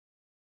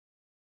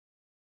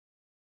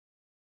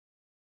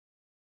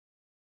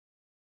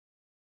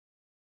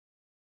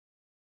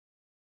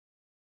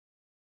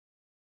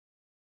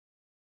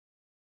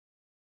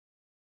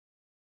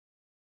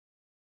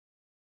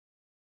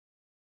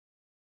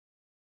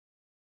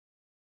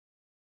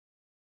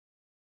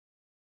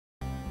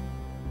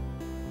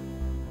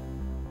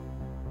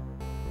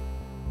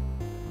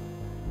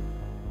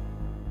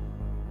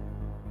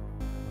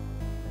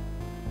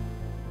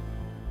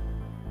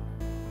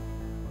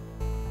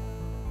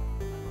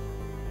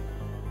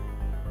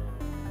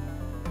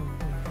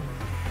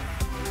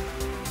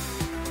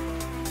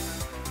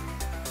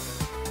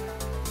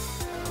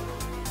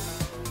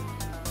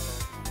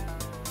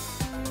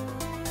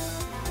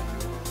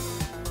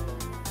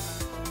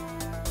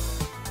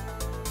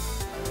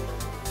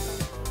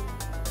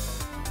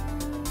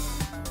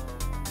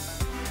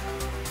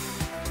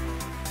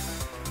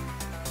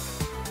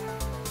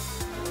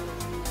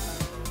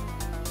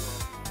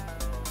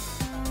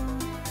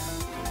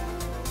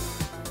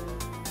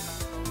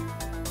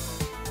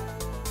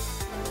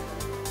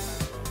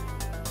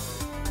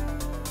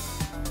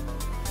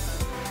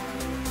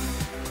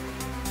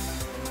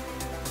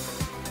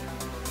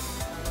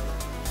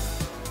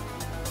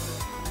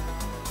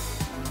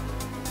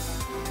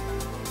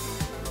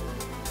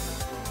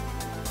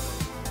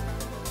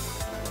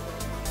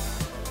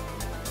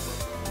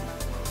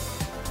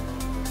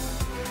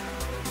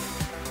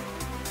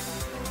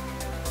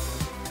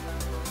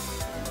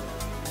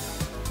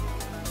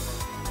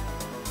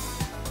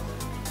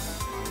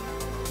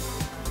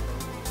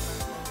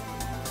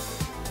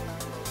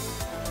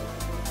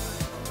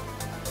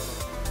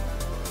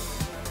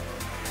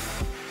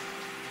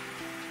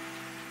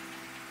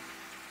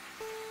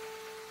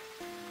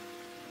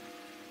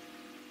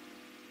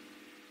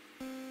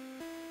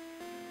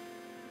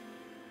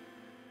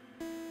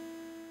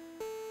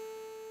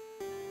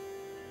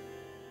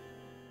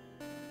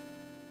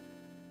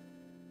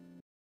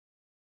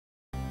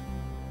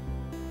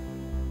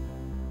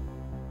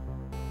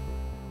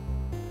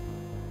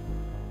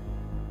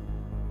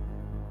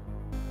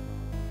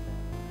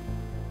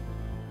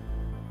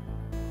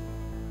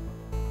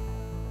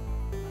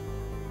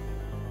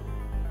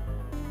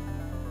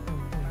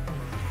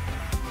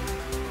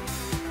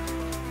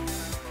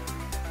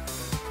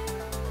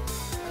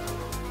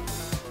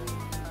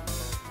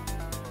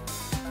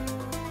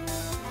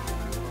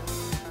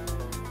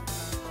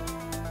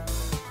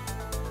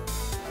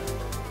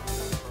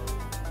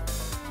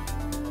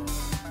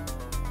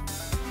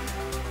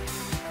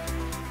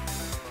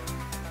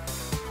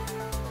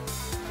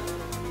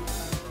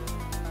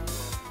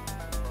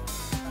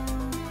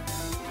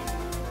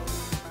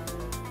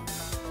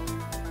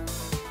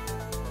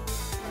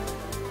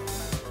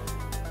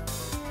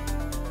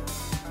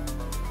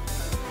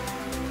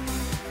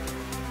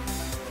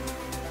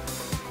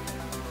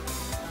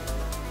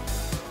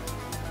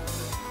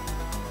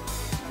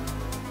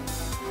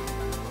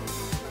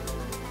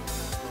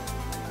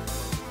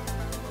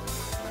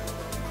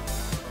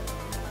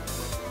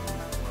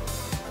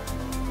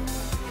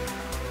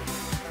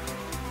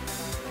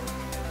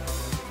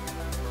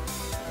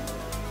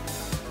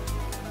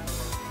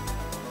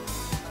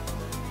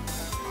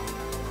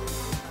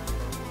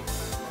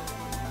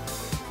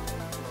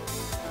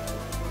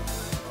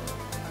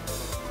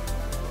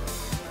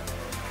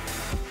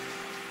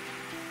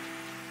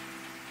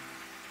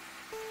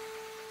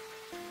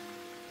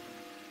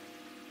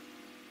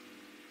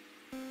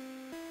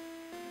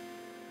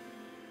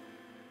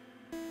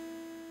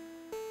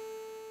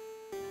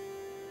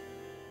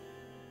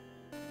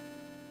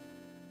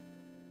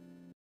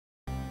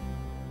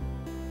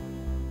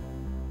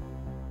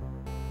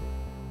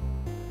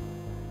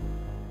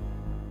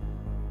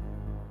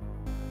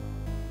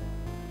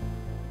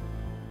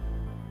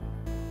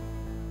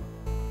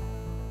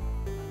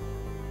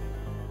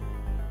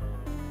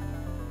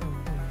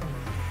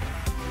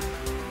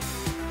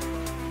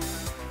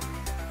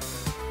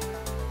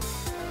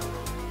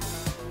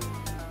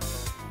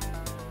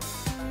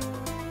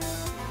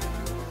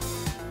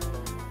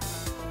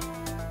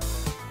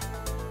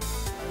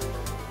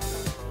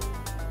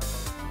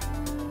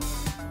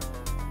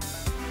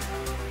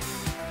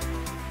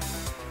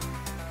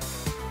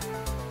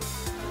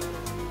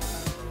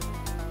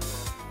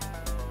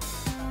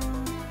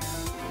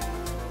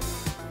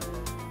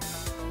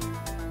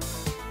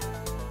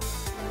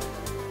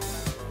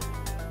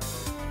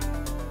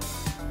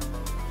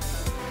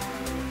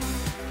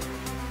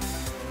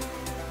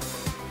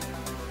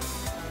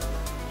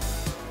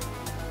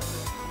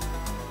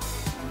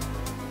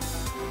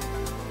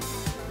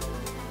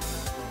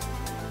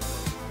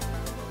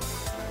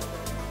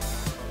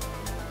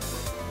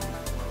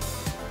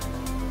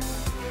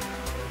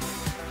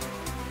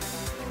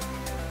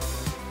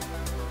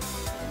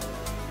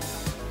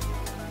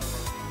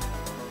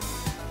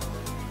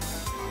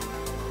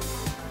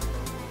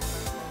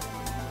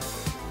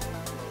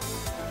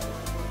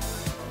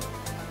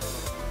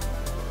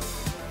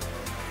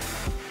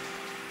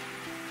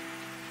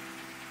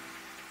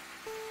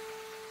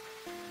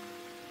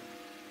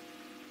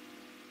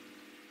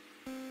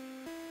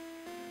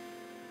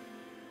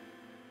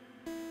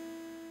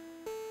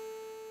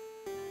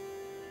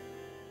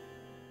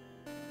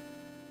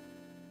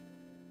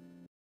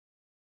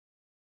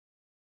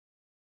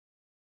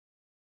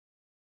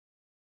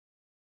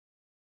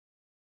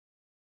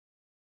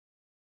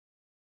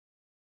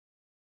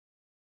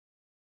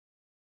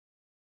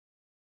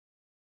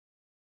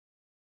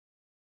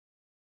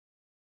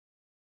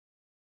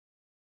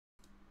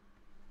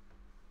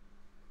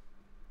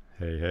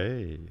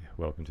Hey,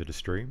 welcome to the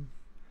stream.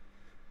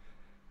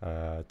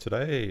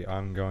 Today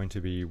I'm going to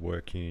be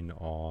working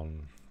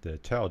on the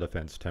tower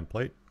defense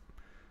template.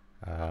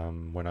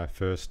 When I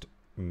first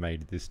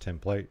made this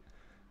template,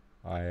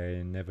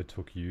 I never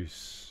took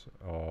use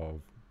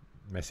of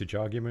message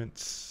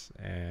arguments,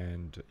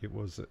 and it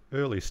was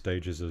early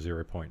stages of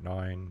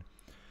 0.9.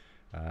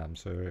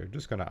 So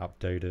just going to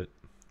update it,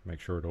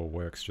 make sure it all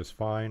works just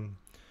fine.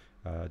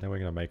 Then we're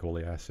going to make all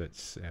the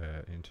assets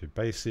into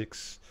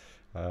basics.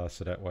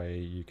 So that way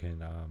you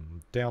can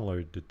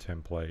download the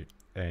template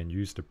and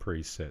use the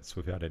presets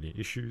without any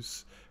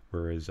issues,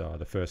 whereas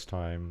the first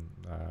time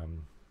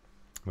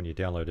when you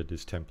downloaded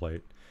this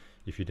template,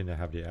 if you didn't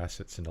have the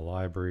assets in the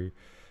library,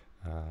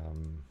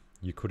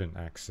 you couldn't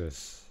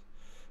access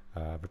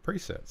the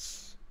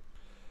presets.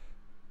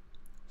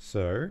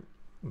 So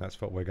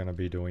that's what we're going to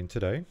be doing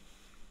today,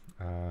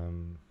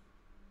 and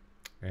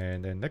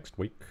then next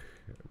week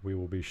we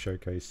will be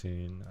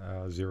showcasing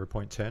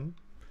 0.10.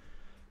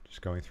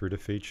 Just going through the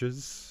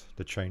features,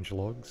 the change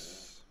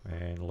logs,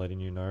 and letting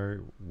you know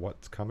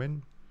what's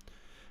coming,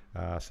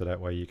 so that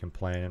way you can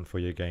plan for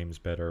your games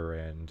better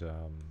and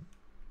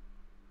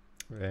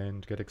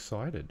get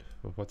excited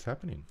of what's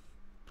happening.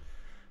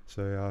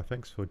 So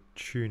thanks for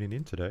tuning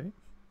in today.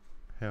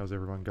 How's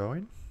everyone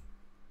going?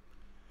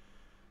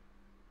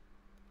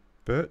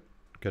 Bert,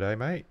 g'day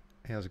mate.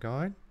 How's it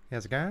going?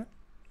 How's it going?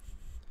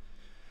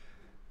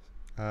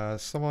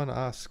 Someone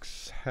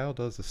asks, how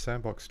does the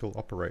sandbox still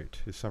operate?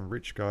 Is some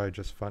rich guy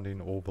just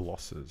funding all the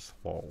losses?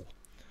 Lol.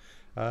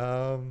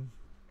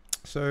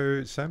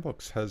 So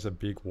Sandbox has a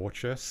big war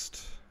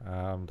chest.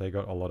 They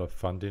got a lot of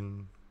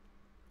funding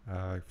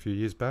a few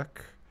years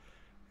back,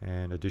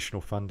 and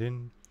additional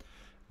funding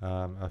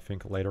I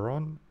think later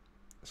on.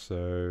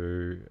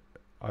 So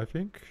I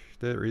think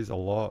there is a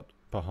lot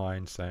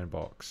behind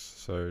Sandbox,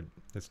 so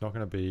it's not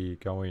going to be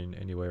going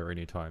anywhere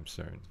anytime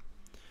soon.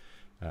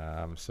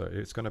 So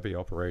it's going to be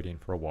operating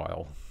for a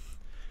while,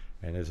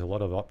 and there's a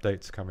lot of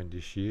updates coming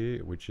this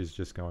year, which is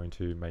just going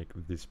to make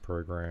this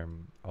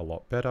program a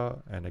lot better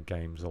and the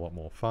game's a lot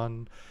more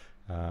fun.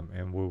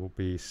 And we'll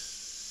be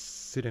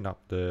sitting up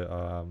near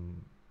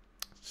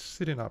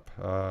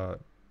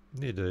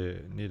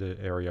the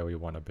area we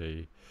want to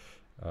be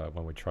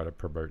when we try to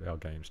promote our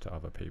games to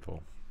other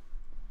people.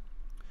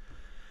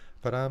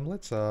 But I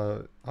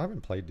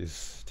haven't played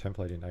this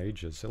template in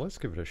ages, so let's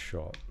give it a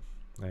shot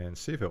and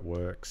see if it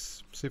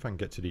works, see if I can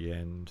get to the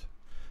end,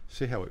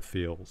 see how it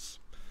feels,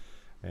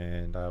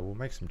 and we'll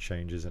make some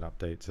changes and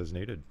updates as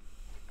needed.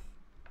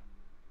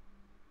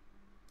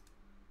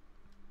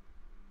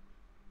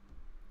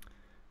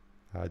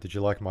 Did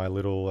you like my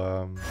little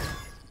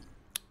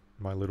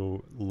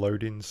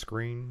load-in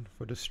screen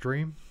for the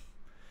stream?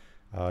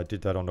 I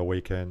did that on the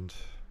weekend.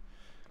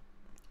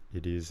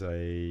 It is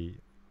a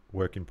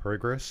work in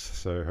progress,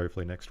 so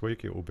hopefully next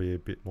week it will be a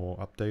bit more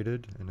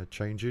updated and a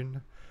change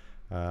in.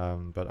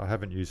 But I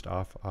haven't used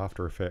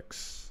After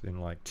Effects in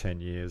like 10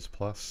 years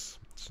plus,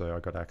 so I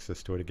got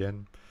access to it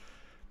again.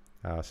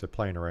 So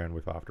playing around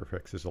with After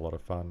Effects is a lot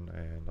of fun,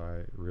 and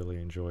I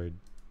really enjoyed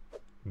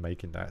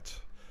making that.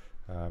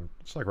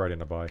 It's like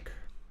riding a bike,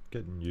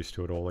 getting used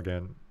to it all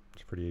again.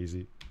 It's pretty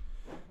easy.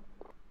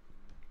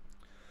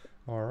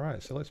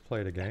 Alright, so let's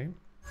play the game.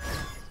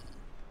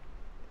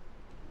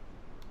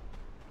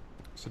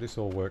 So this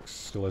all works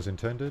still as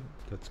intended,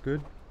 that's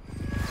good.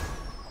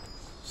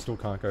 Still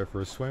can't go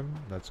for a swim,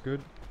 that's good.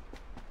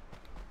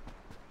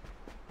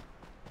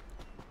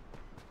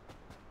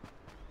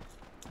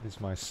 Is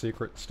my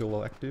secret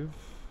still active?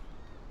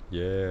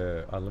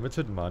 Yeah,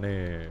 unlimited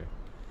money.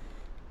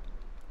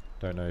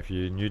 Don't know if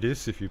you knew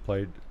this, if you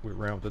played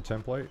around with the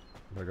template.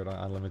 I got an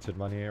unlimited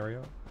money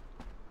area.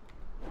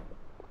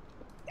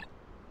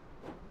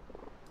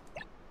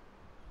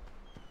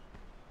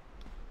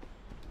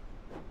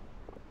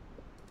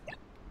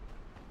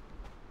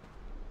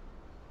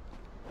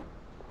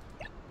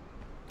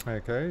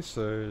 Okay,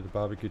 so the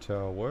barbecue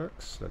tower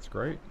works, that's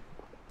great.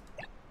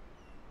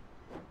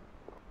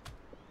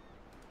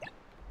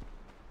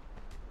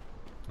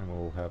 And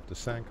we'll have the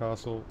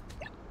sandcastle.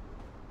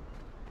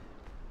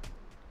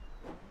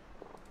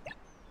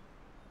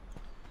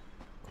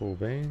 Cool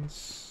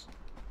beans.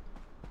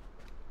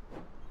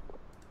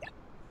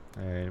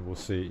 And we'll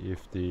see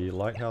if the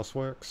lighthouse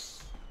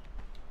works.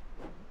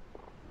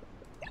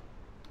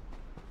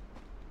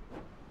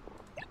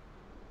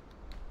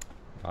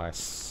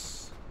 Nice.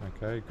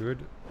 Okay, good.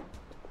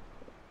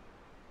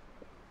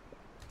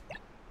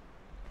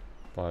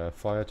 Buy a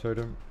fire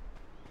totem.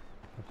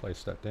 I'll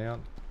place that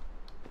down.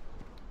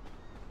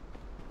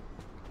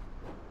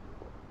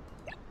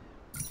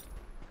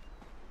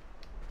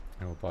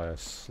 And we'll buy a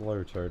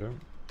slow totem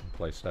and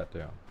place that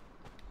down.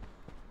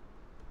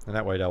 And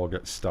that way they will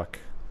get stuck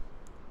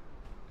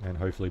and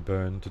hopefully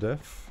burn to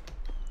death.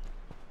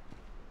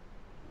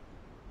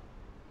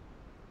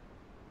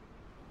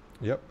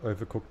 Yep,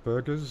 overcooked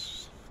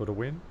burgers for the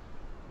win.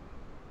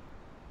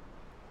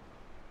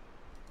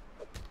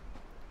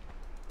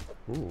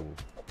 Ooh.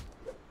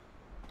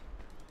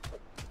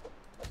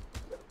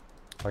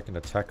 I can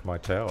attack my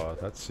tower,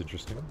 that's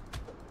interesting.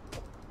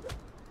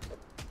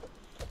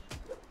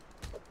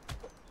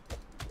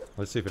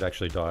 Let's see if it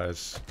actually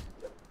dies.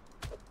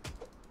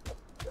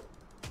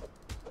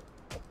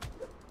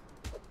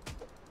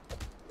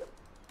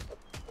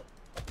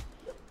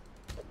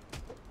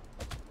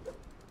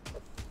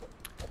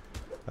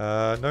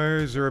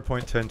 No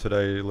 0.10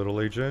 today, Little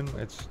Legion.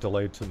 It's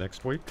delayed to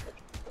next week.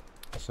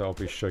 So I'll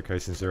be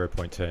showcasing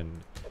 0.10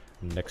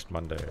 next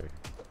Monday.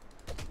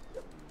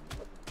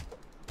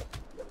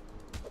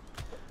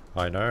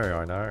 I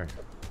know.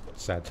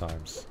 Sad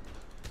times.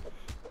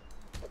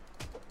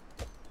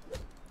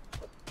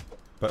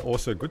 But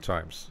also good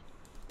times.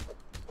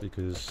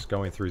 Because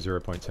going through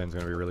 0.10 is going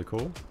to be really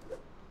cool.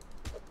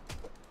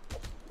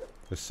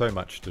 There's so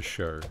much to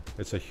show.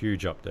 It's a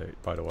huge update,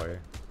 by the way.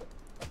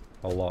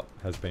 A lot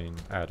has been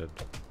added.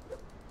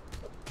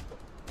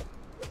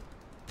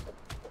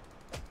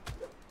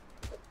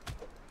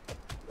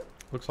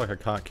 Looks like I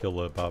can't kill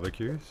the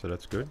barbecue, so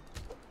that's good.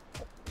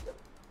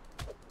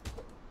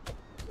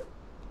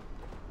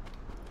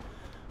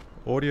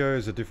 Audio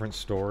is a different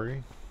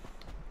story.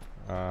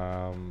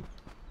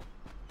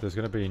 There's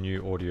going to be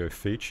new audio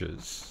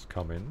features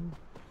coming,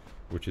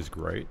 which is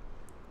great.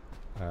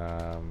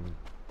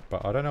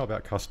 But I don't know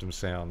about custom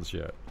sounds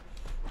yet.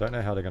 Don't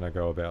know how they're going to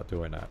go about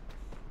doing that.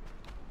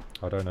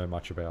 I don't know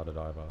much about it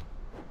either.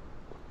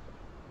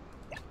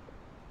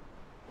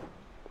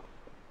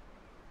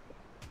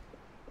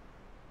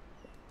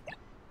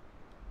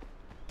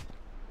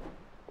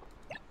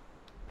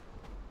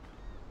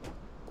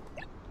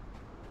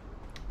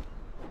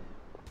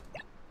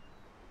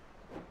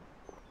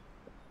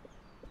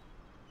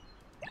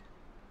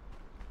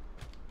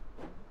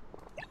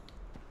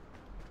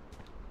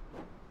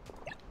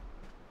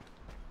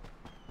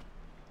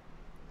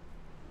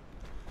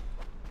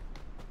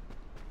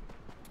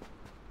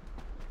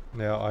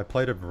 Now, I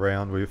played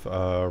around with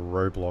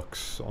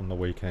Roblox on the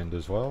weekend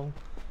as well,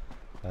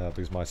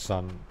 because my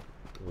son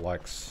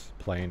likes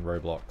playing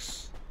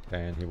Roblox,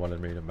 and he wanted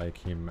me to make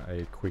him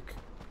a quick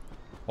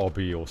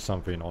obby or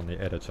something on the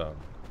editor,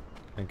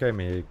 and gave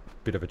me a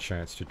bit of a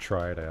chance to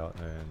try it out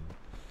and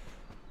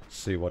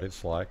see what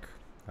it's like.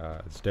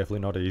 It's definitely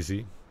not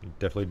easy. You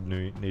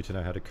definitely need to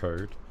know how to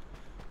code,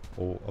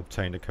 or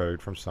obtain the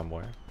code from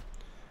somewhere.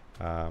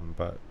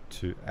 But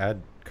to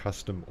add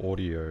custom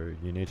audio,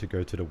 you need to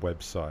go to the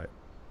website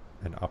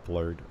and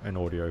upload an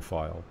audio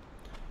file.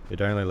 It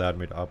only allowed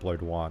me to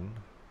upload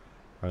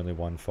only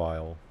one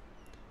file,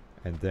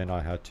 and then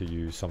I had to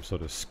use some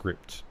sort of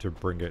script to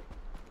bring it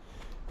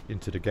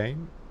into the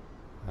game.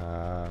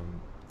 I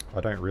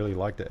don't really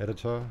like the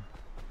editor.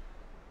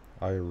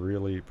 I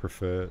really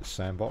prefer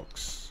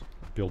Sandbox,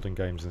 building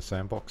games in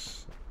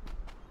Sandbox.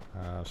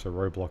 So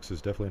Roblox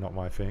is definitely not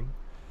my thing.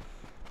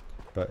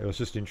 But it was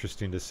just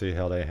interesting to see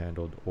how they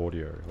handled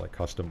audio, like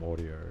custom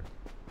audio.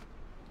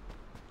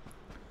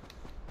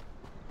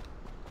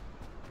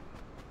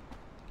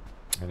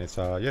 And it's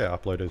yeah,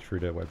 uploaded through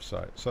their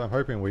website. So I'm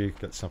hoping we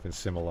get something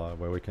similar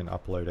where we can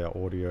upload our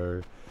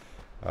audio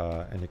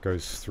and it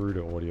goes through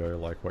the audio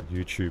like what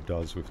YouTube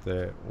does with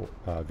their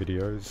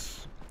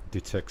videos.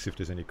 Detects if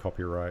there's any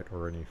copyright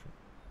or any,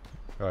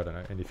 I don't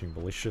know, anything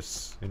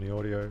malicious in the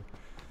audio.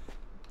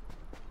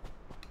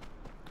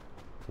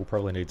 We'll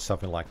probably need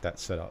something like that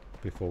set up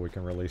before we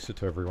can release it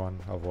to everyone.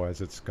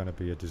 Otherwise it's going to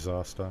be a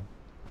disaster.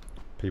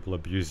 People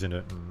abusing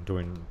it and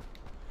doing,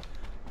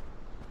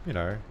 you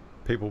know,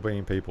 people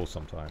being people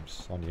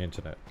sometimes on the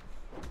internet.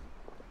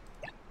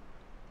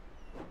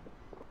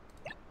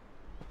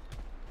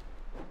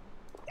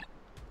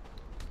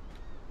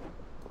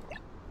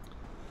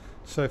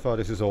 So far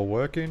this is all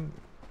working.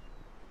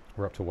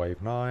 We're up to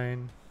wave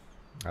 9.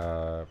 We've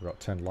got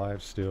 10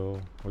 lives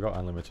still. We've got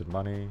unlimited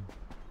money.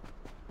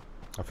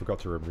 I forgot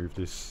to remove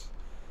this,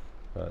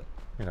 but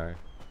you know,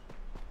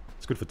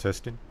 it's good for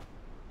testing.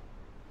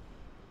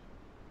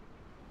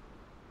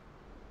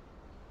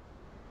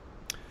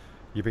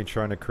 You've been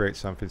trying to create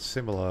something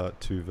similar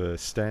to the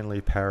Stanley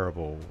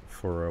Parable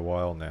for a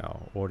while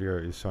now. Audio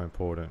is so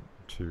important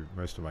to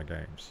most of my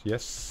games.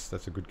 Yes,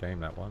 that's a good game,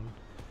 that one.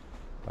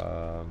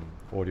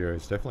 Audio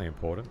is definitely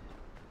important.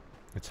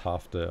 It's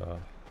half the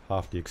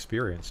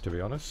experience, to be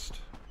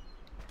honest.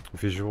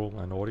 Visual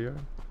and audio.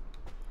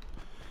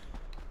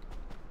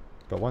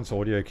 But once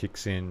audio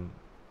kicks in,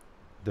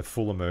 the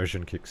full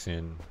immersion kicks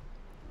in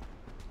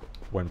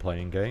when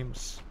playing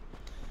games.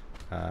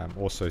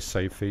 Also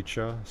save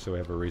feature, so we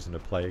have a reason to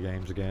play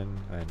games again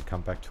and come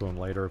back to them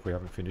later if we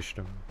haven't finished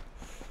them.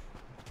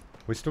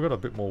 We still got a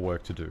bit more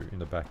work to do in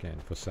the back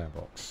end for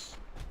Sandbox,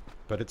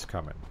 but it's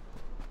coming.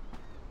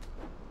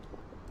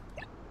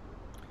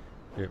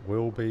 It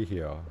will be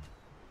here.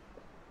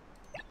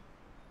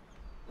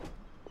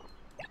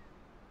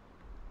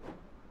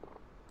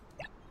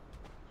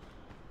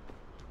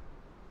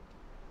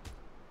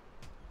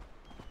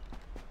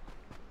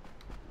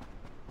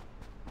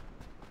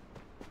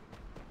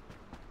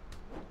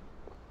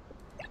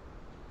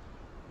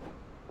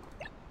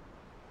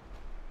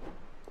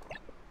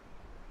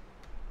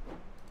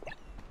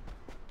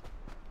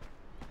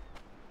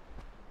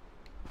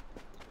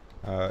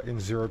 In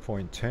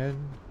 0.10,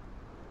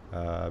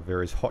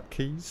 there is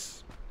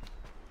hotkeys.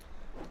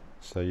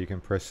 So you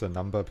can press a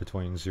number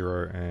between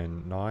 0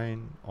 and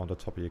 9 on the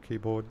top of your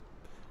keyboard,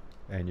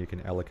 and you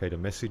can allocate a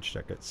message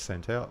that gets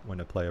sent out when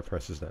a player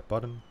presses that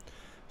button.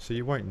 So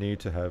you won't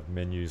need to have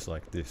menus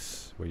like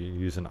this, where you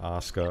use an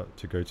asker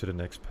to go to the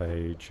next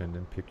page and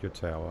then pick your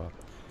tower.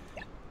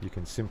 You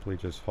can simply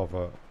just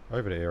hover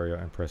over the area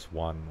and press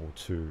 1 or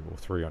 2 or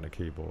 3 on the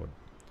keyboard,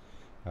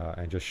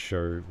 and just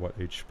show what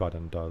each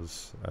button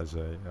does as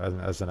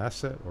an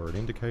asset or an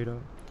indicator.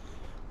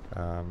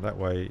 That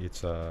way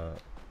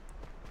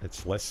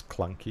it's less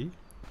clunky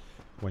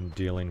when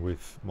dealing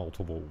with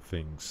multiple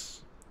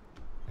things,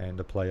 and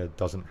the player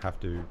doesn't have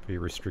to be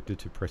restricted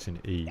to pressing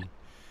E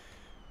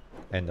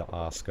and the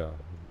asker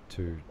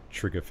to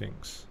trigger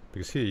things,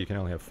 because here you can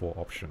only have 4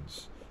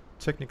 options.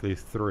 Technically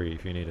 3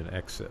 if you need an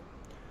exit,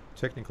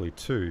 technically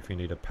 2 if you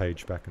need a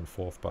page back and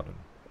forth button,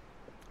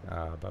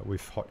 but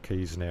with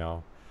hotkeys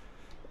now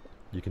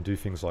you can do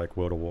things like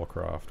World of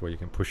Warcraft, where you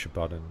can push a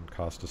button,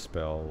 cast a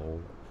spell,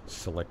 or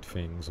select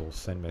things, or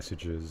send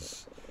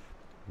messages,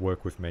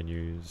 work with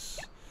menus,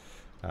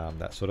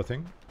 that sort of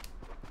thing.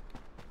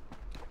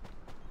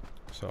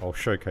 So I'll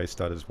showcase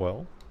that as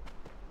well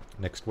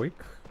next week.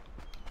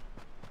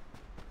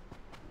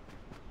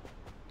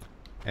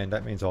 And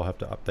that means I'll have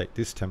to update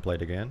this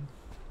template again,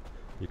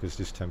 because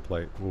this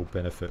template will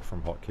benefit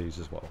from hotkeys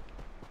as well.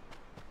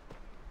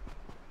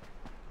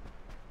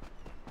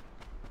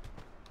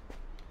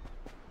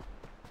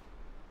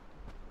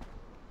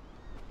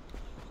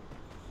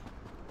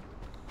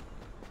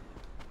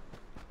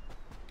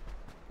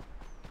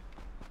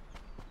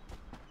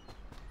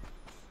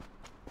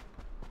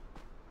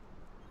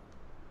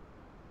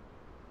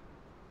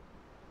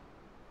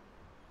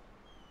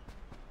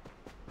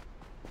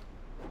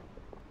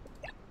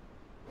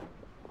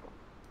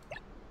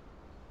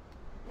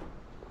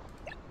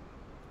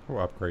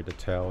 We'll upgrade the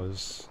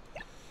towers.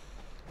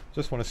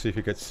 Just want to see if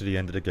it gets to the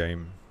end of the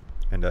game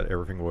and that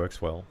everything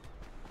works well.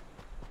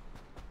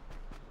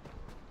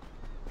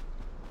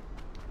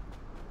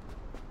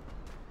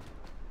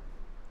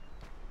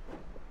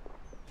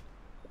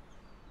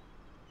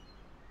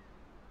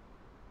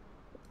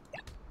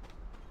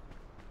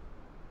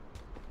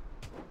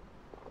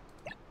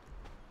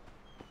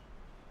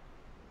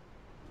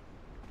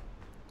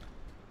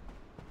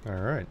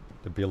 Alright,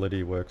 the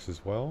ability works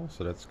as well,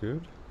 so that's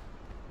good.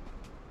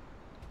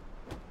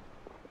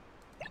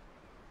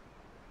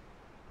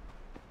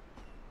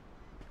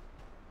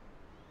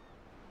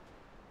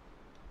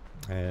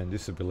 And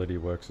this ability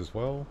works as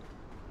well.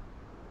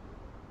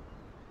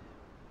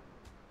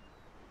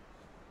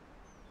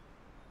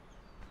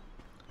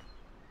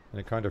 And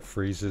it kind of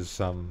freezes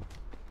some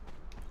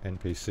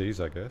NPCs,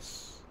 I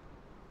guess.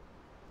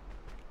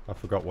 I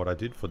forgot what I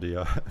did for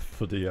the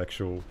for the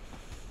actual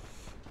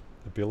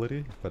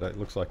ability, but it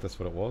looks like that's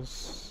what it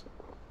was.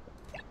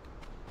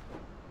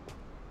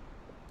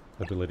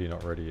 Ability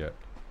not ready yet.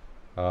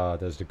 Ah,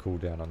 there's the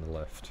cooldown on the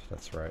left.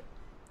 That's right.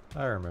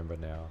 I remember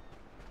now.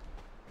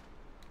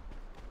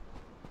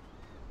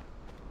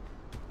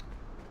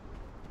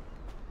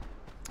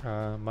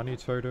 Money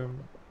totem.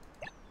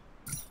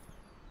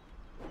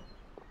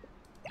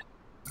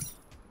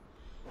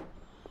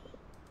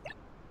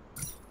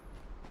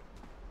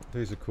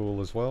 These are cool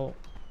as well.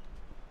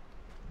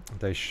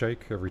 They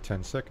shake every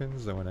 10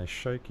 seconds, and when they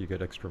shake you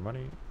get extra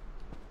money.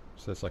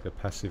 So that's like a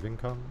passive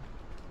income.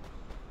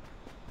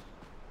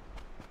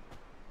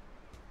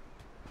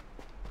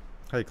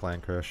 Hey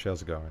Clan Kirsch,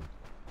 how's it going?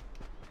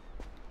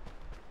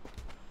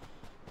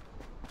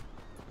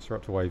 So we're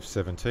up to wave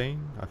 17.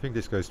 I think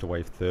this goes to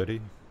wave 30.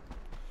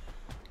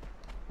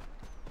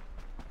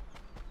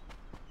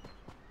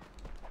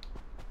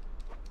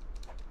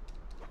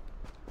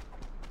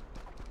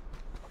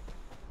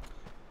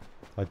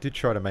 I did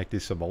try to make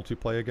this a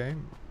multiplayer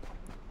game,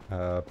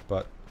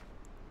 but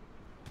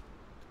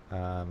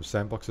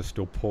Sandbox is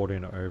still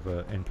porting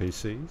over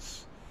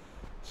NPCs,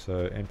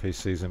 so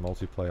NPCs in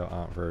multiplayer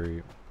aren't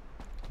very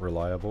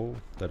reliable.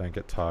 They don't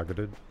get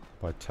targeted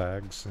by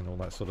tags and all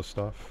that sort of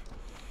stuff.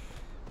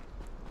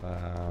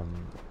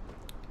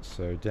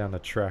 So down the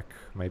track,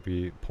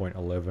 maybe point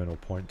 11 or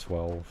point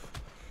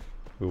 12,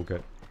 we'll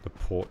get the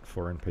port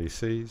for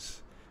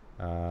NPCs.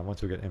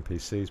 Once we get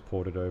NPCs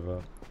ported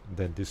over,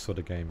 then this sort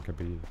of game can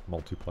be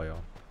multiplayer.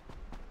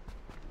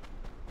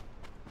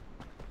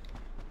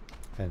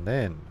 And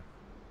then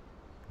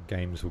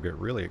games will get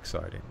really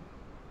exciting.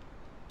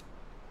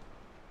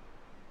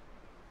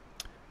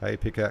 Hey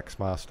Pickaxe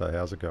Master,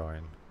 how's it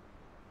going?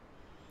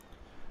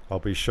 I'll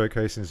be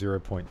showcasing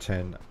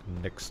 0.10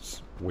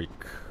 next week.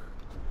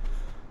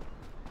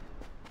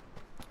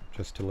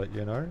 Just to let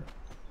you know.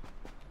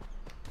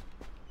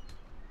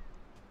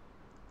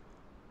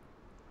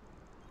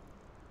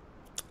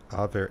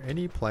 Are there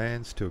any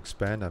plans to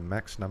expand a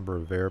max number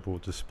of variable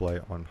display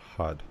on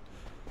HUD?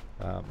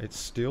 It's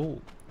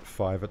still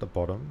 5 at the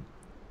bottom,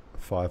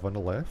 5 on the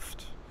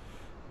left,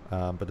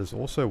 but there's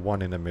also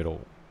 1 in the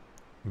middle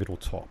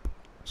top.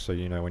 So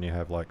you know when you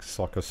have like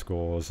soccer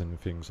scores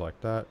and things like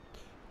that,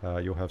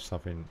 you'll have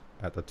something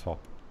at the top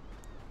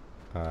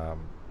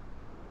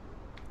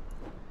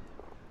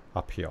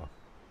up here.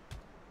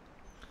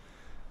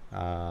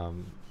 So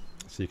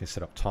you can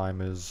set up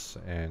timers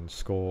and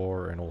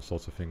score and all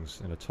sorts of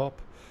things in the top.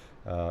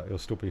 It'll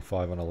still be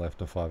 5 on the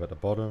left and 5 at the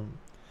bottom.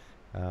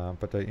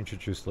 But they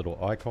introduced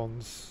little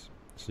icons.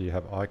 So you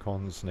have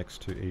icons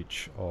next to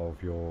each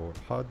of your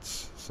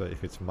HUDs. So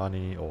if it's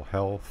money or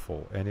health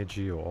or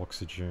energy or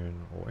oxygen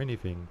or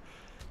anything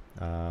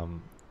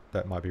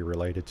that might be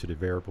related to the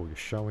variable you're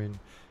showing,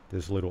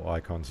 there's little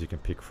icons you can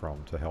pick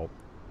from to help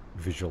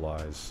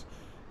visualize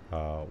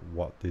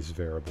what this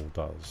variable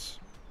does.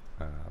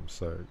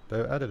 So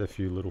they added a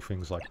few little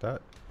things like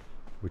that,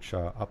 which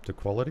are up to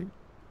quality.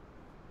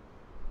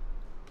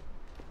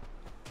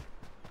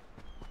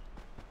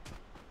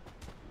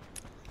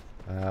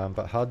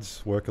 But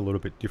HUDs work a little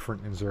bit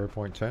different in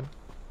 0.10.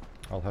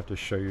 I'll have to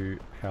show you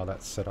how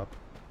that's set up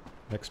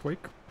next week,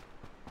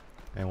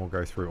 and we'll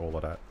go through all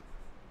of that.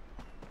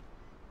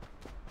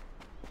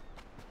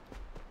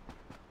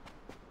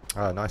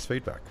 Nice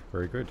feedback,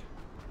 very good.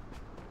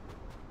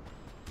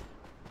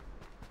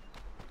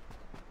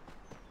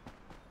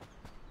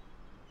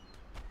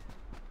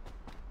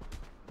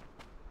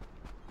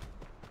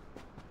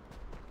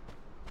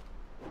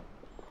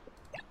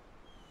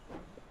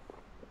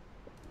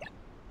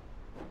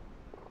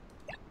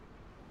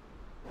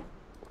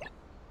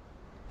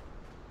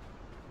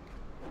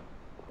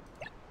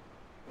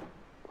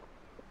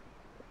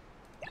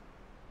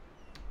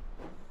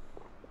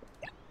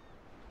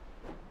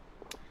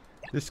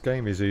 This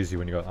game is easy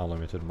when you got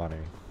unlimited money,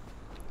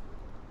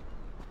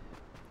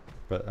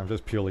 but I'm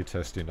just purely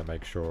testing to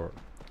make sure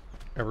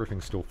everything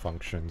still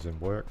functions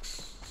and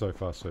works. So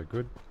far so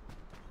good.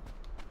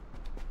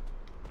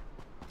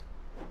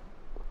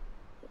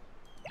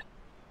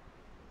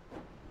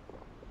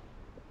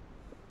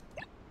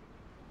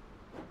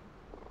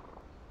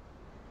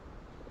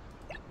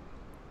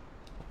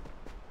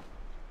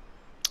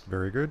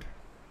 Very good.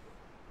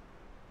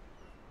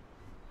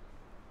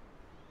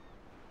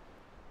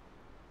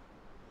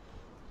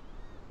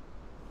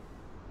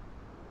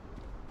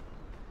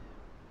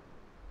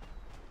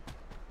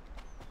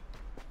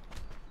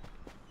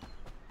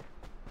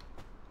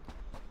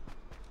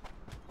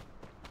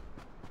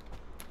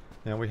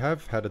 Now we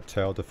have had a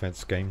tower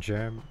defense game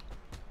jam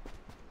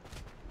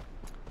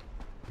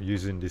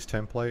using this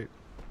template.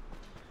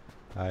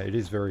 It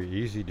is very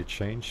easy to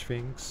change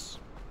things,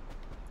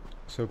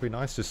 so it'd be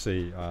nice to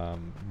see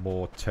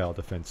more tower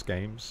defense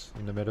games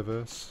in the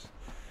metaverse,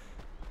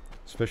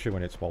 especially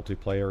when it's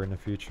multiplayer in the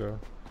future.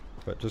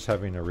 But just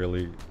having a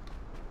really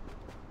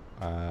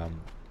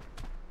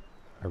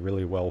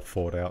well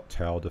thought out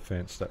tower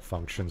defense that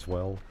functions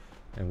well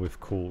and with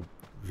cool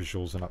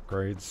visuals and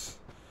upgrades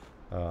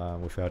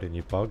without any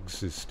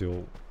bugs is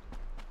still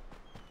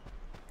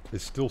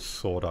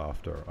sought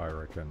after, I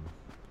reckon.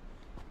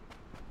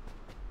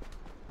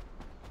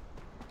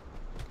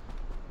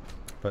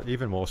 But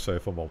even more so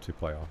for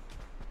multiplayer.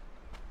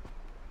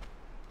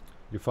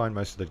 You find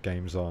most of the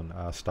games on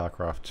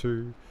StarCraft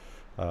 2,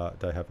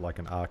 they have like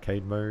an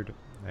arcade mode,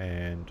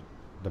 and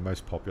the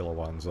most popular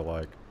ones are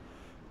like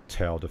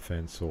tower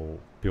defense or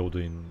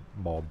building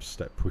mobs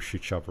that push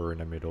each other in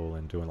the middle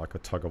and doing like a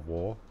tug of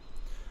war.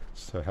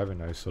 So having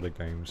those sort of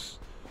games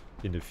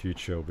in the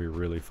future will be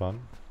really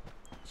fun,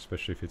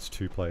 especially if it's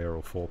 2-player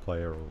or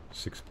 4-player or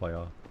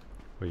 6-player,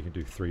 where you can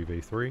do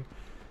 3v3.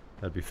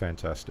 That'd be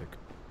fantastic.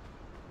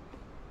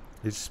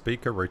 Is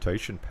speaker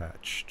rotation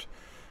patched?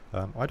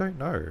 I don't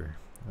know.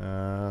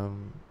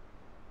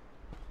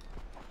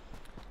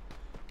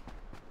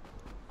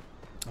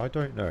 I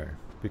don't know,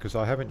 because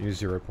I haven't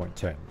used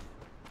 0.10.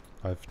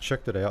 I've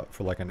checked it out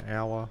for like an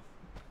hour,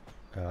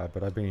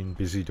 but I've been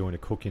busy doing a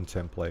cooking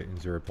template in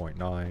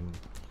 0.9,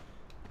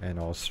 and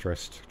I was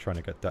stressed trying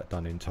to get that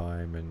done in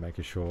time and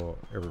making sure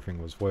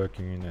everything was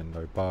working and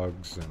no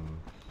bugs, and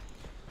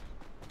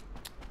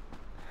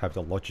have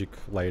the logic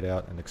laid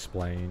out and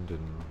explained.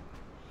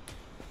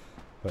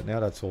 But now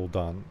that's all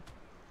done,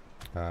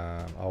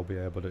 I'll be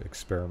able to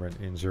experiment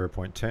in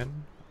 0.10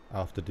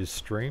 after this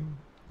stream.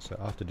 So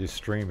after this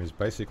stream is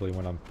basically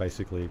when I'm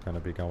basically going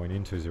to be going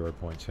into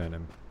 0.10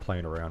 and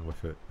playing around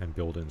with it and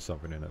building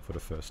something in it for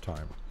the first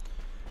time.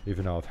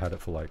 Even though I've had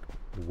it for like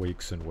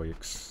weeks and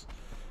weeks,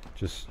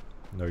 just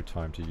no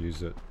time to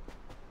use it.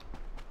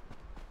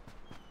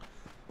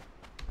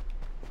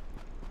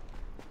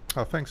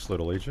 Oh, thanks,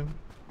 Little Legion.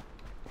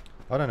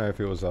 I don't know if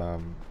it was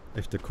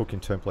if the cooking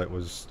template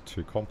was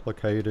too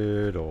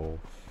complicated or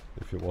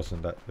if it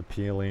wasn't that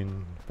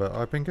appealing, but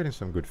I've been getting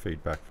some good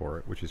feedback for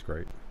it, which is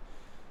great.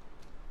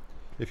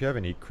 If you have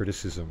any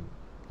criticism,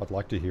 I'd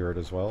like to hear it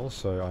as well,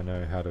 so I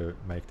know how to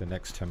make the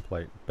next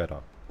template better.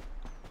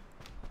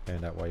 And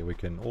that way we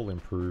can all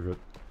improve it,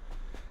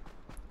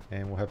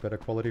 and we'll have better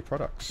quality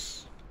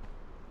products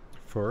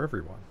for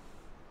everyone.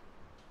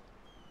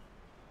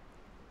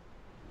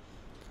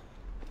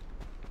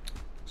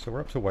 So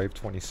we're up to wave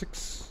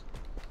 26,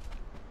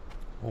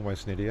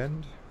 almost near the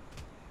end.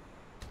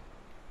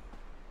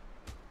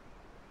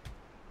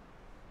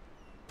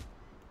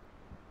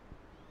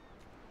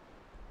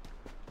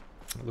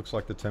 It looks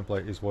like the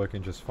template is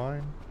working just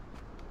fine.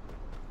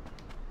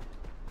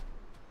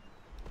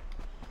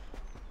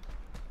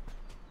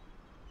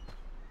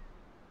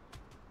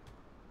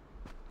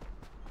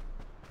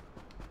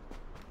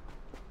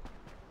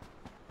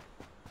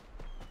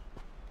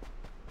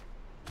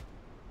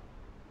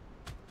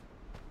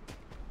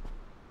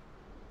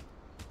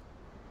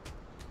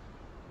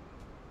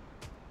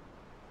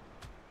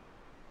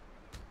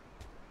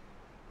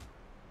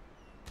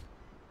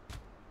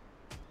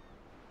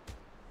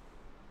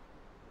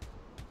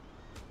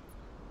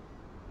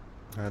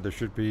 There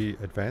should be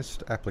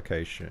advanced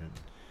application.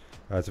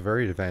 It's a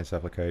very advanced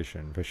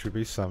application. There should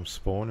be some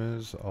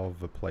spawners of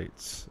the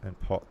plates and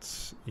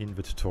pots in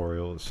the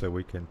tutorial so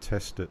we can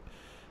test it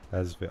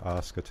as the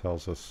asker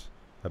tells us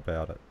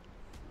about it.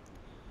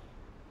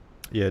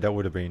 Yeah, that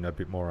would have been a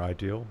bit more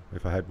ideal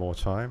if I had more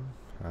time.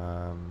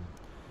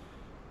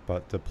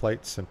 But the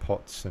plates and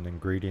pots and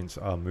ingredients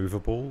are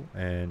movable,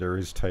 and there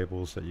is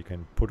tables that you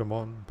can put them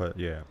on, but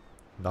yeah,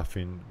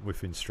 nothing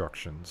with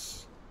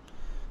instructions.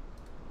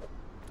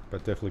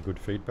 But definitely good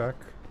feedback,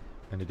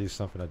 and it is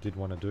something I did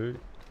want to do.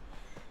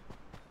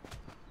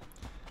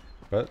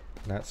 But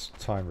that's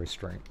time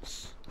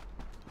restraints.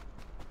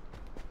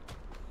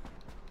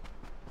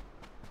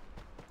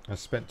 I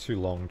spent too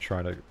long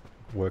trying to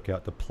work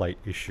out the plate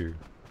issue.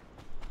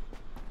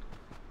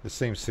 It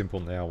seems simple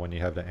now when you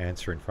have the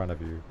answer in front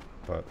of you,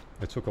 but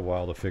it took a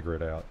while to figure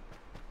it out.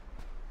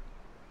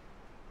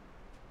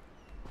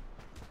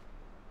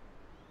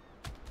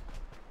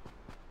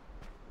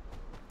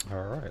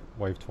 Alright,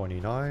 wave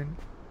 29.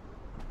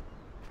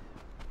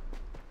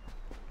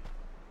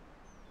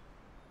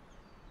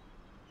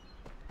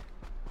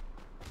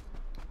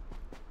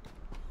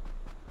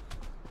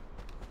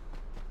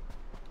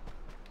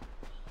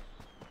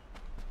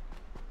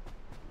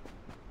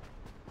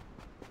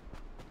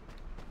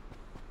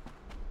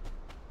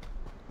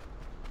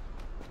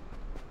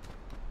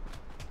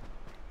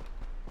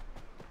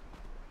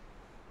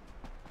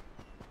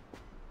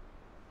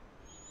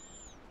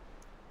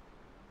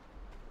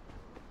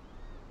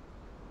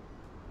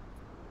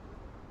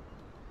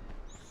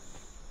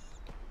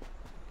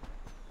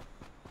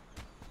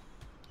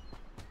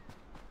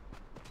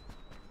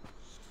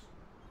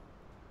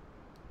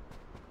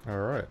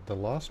 Alright, the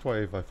last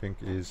wave I think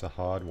is a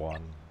hard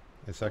one.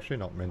 It's actually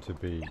not meant to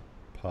be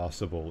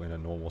passable in a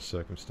normal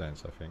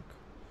circumstance, I think.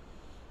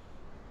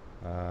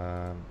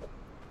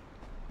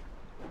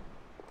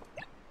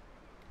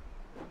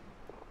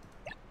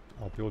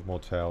 I'll build more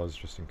towers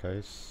just in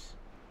case.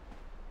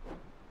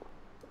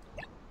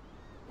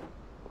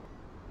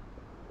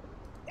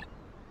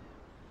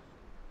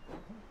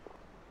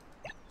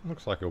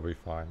 Looks like it'll be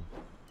fine.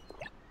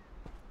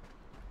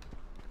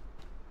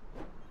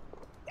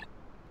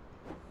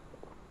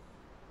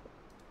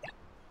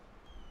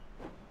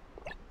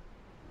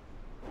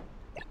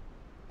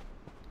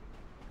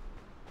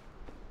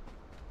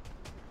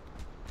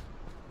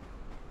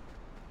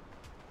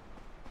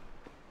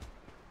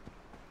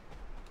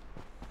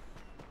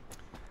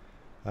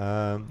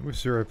 With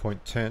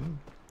 0.10,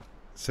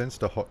 since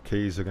the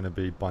hotkeys are going to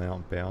be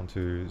bound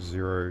to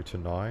 0 to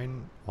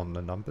 9 on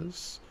the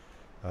numbers,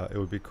 it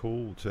would be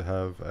cool to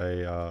have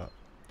a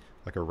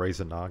like a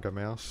Razer Naga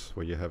mouse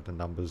where you have the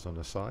numbers on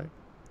the side.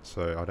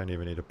 So I don't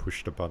even need to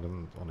push the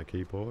button on the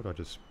keyboard, I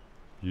just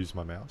use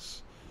my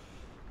mouse.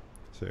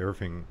 So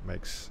everything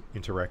makes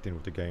interacting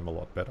with the game a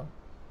lot better.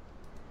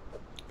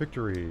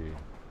 Victory!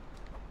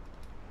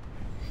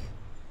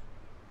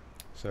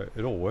 So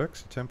it all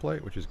works, the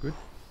template, which is good.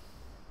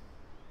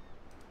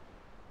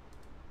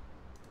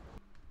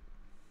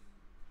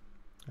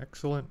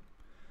 Excellent.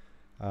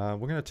 We're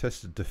going to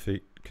test the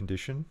defeat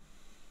condition.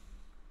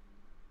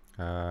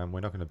 We're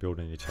not going to build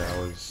any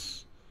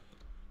towers.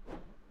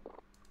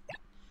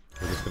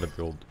 We're just going to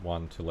build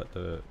one to let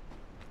the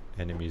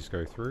enemies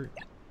go through.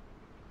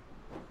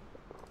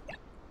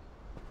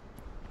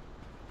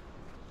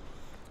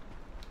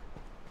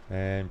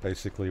 And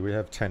basically we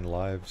have 10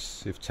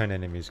 lives. If 10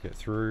 enemies get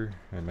through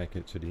and make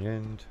it to the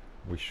end,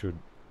 we should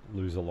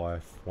lose a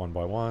life one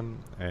by one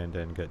and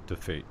then get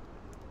defeat.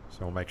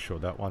 So we'll make sure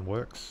that one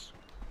works,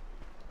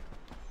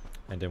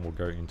 and then we'll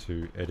go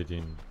into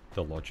editing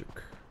the logic.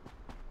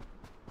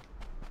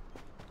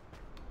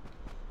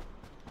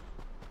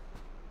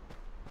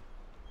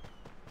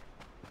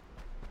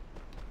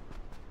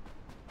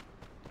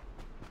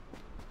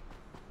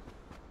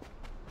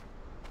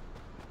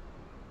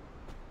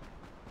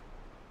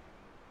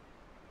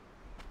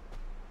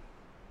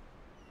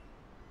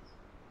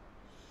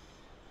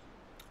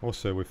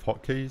 Also with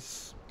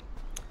hotkeys,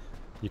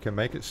 you can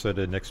make it so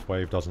the next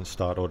wave doesn't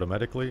start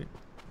automatically.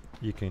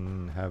 You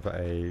can have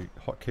a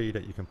hotkey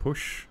that you can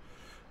push,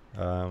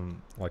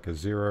 like a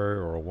 0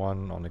 or a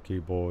 1 on the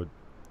keyboard,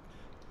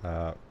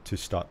 to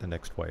start the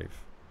next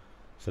wave.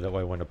 So that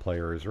way when a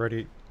player is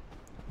ready,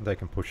 they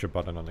can push a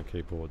button on the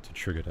keyboard to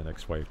trigger the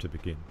next wave to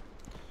begin.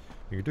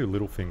 You can do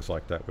little things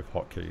like that with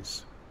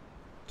hotkeys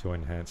to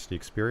enhance the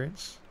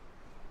experience.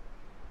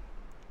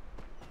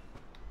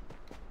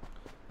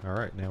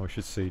 Alright, now we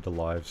should see the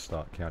lives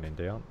start counting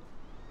down.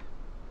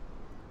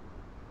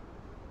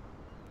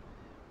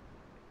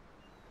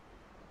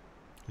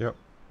 Yep,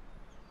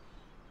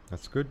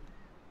 that's good.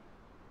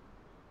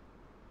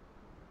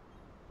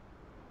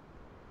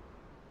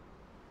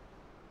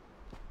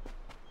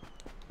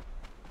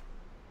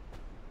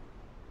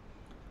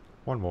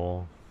 One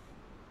more.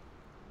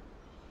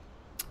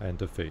 And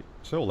defeat.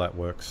 So all that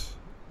works.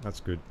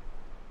 That's good.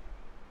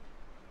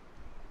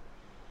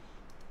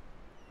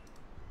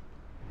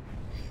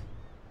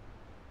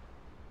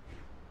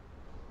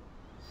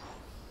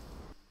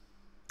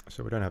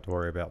 So we don't have to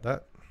worry about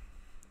that.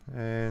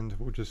 and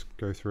we'll just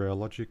go through our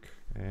logic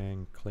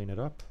and clean it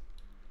up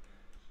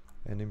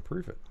and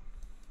improve it.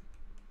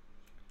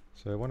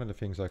 So one of the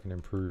things I can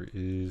improve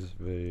is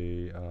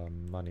the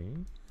money,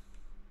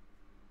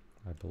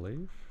 I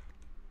believe.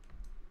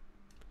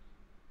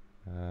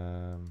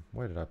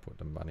 Where did I put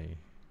the money?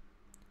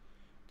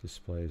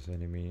 Displays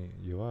enemy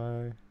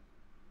UI.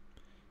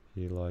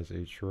 Here lies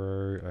each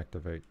row.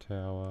 Activate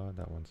tower.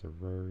 That one's the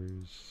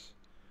rows.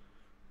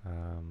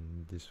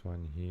 This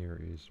one here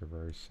is the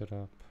row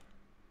setup.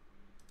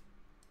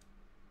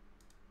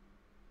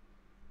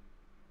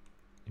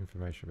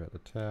 Information about the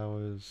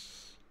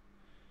towers.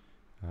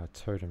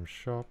 Totem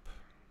shop.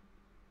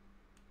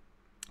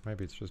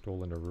 Maybe it's just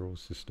all in a rule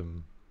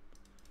system.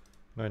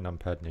 No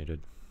numpad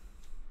needed.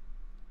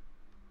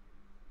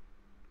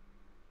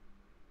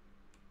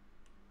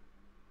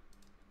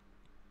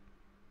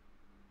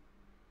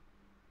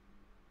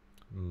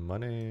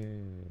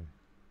 Money.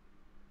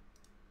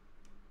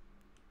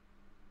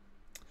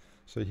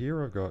 So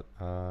here I've got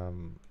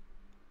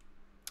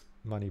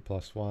money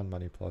plus 1,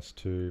 money plus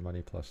 2,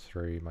 money plus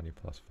 3, money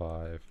plus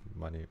 5,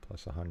 money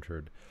plus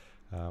 100.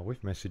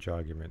 With message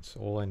arguments,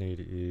 all I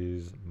need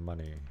is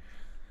money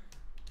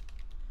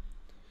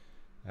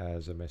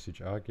as a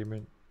message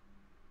argument,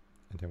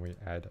 and then we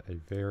add a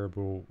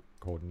variable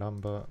called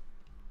number,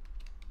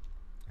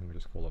 and we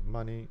just call it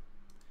money,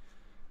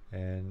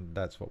 and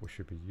that's what we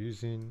should be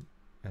using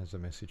as a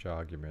message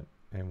argument.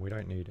 And we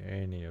don't need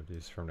any of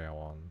this from now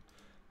on.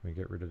 We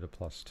get rid of the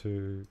plus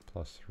 2,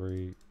 plus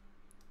 3,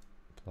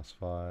 plus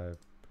 5,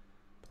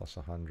 plus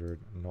 100,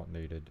 not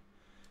needed.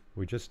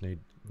 We just need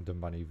the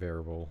money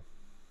variable.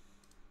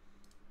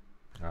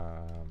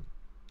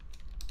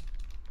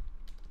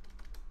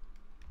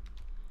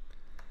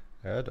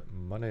 Add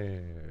money.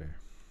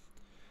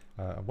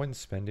 When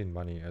spending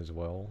money as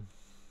well,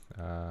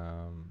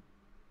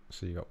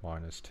 so you got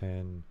minus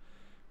 10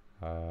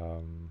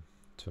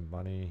 to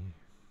money.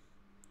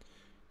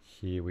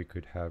 Here we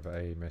could have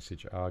a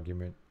message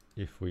argument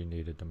if we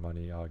needed the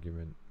money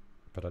argument,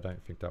 but I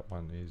don't think that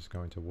one is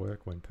going to work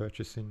when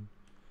purchasing,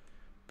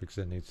 because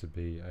there needs to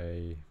be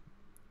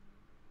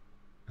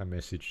a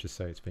message to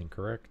say it's been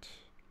correct.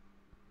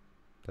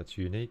 That's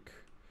unique.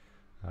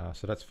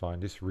 So that's fine.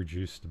 This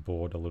reduced the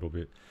board a little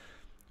bit.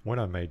 When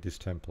I made this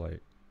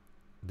template,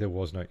 there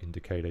was no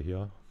indicator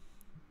here,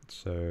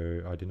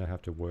 so I didn't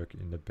have to work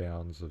in the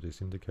bounds of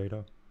this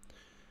indicator.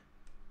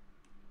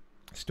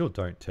 Still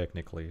don't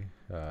technically,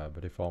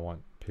 but if I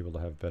want people to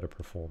have better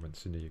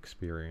performance in the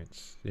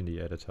experience, in the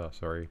editor,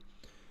 sorry,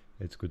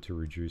 it's good to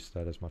reduce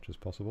that as much as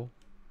possible.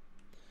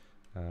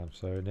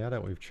 So now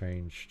that we've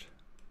changed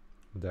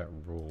that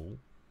rule,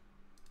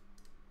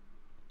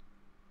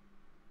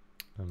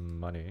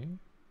 money.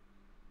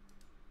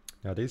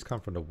 Now these come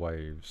from the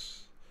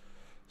waves.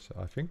 So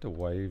I think the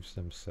waves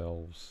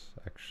themselves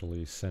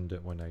actually send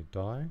it when they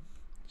die.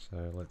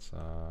 So let's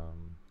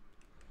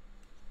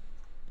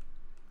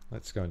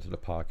go into the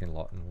parking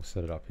lot and we'll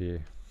set it up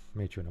here.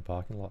 Meet you in a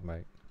parking lot,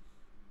 mate.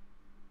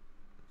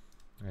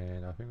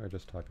 And I think I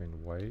just type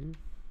in wave.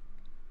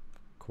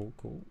 Cool,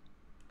 cool.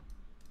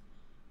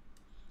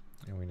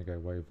 And we're going to go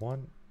wave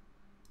 1.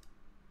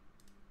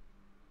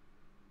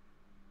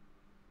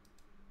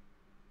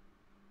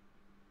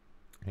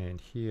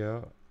 And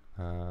here,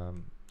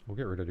 we'll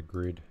get rid of the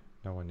grid.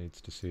 No one needs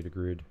to see the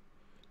grid.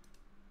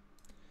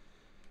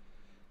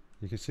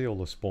 You can see all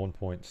the spawn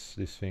points.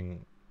 This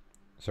thing,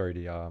 sorry,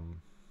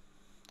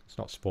 it's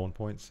not spawn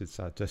points, it's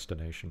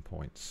destination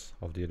points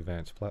of the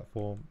advanced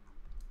platform.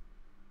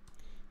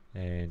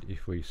 And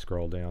if we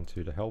scroll down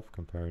to the health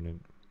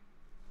component,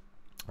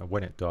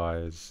 when it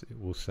dies, it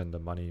will send the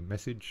money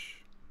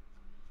message.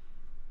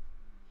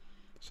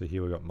 So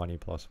here we got money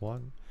plus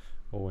 1.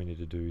 All we need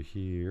to do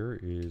here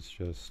is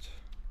just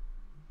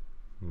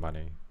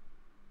money.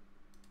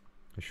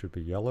 It should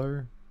be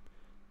yellow,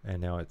 and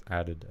now it's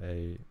added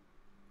a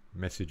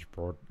message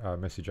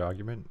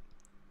argument.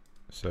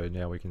 So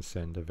now we can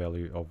send a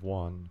value of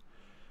 1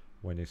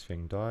 when this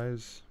thing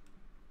dies,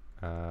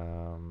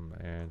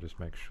 and just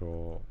make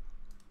sure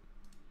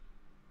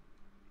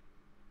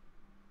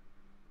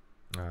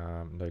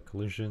no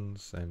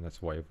collisions, and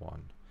that's wave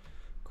 1.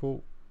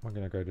 Cool. I'm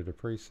going to go to the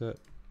preset.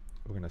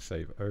 We're going to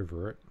save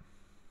over it.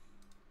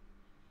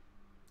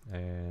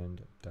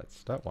 And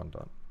that's that one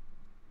done.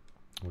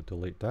 We'll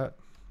delete that.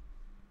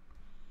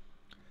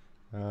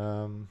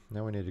 Now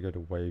we need to go to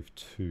wave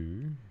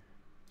 2.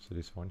 So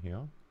this one here.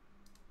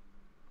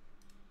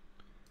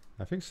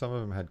 I think some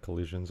of them had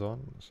collisions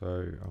on, so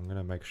I'm going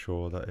to make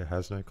sure that it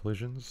has no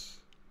collisions.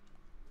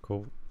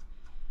 Cool.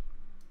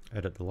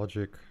 Edit the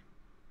logic.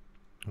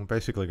 I'm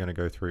basically going to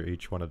go through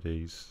each one of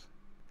these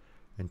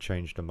and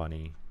change the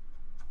money.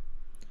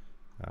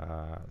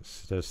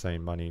 Instead of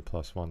saying money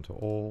plus 1 to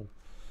all,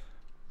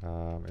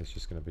 it's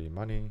just going to be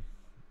money,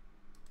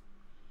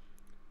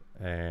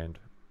 and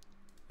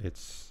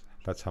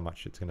that's how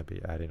much it's going to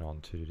be added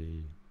on to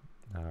the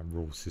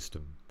rule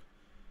system.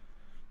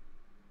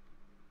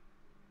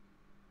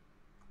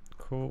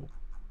 Cool.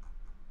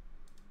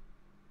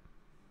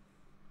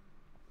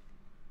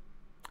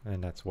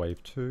 And that's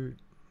wave 2.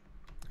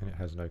 and it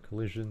has no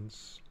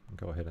collisions.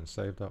 Go ahead and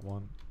save that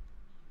one.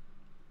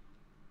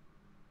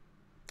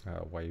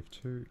 Wave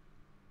 2.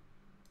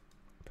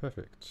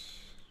 Perfect.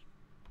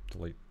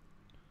 Delete.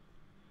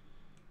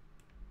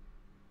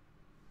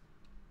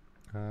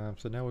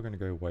 So now we're going to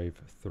go wave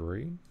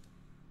 3.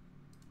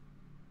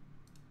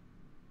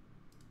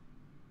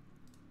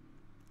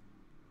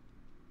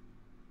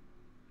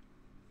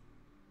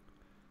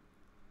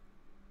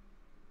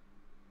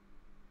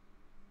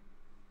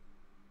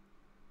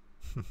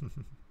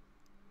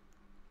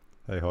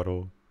 Hey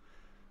Hoddle.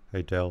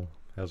 Hey Dell.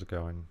 How's it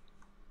going?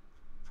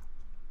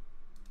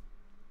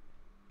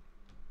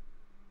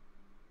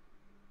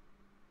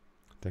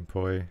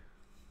 Denkoi.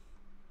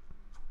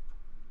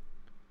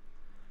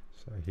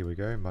 So here we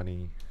go,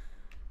 money.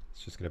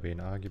 It's just going to be an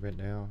argument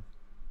now.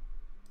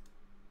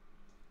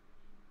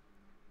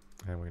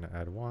 And we're going to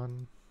add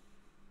 1.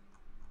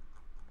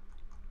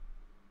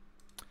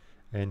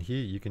 And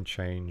here you can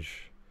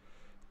change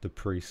the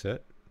preset,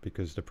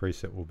 because the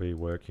preset will be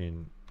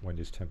working when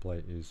this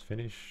template is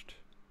finished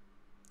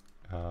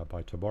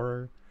by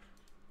tomorrow.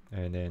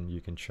 And then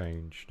you can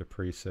change the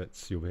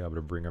presets. You'll be able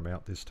to bring them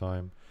out this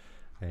time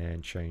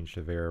and change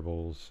the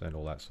variables and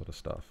all that sort of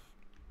stuff.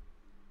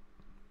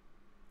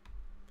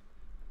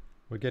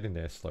 We're getting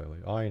there slowly,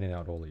 ironing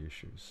out all the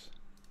issues,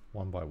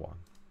 one by one.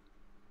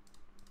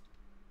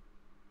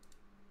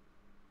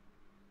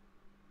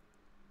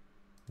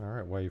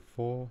 Alright, wave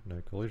 4,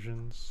 no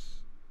collisions.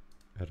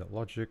 Edit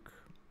logic.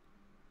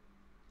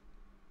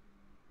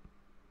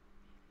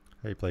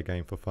 Hey, play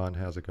game for fun,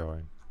 how's it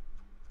going?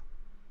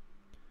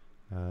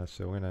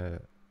 So we're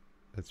gonna,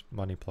 it's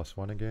money plus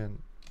 1 again.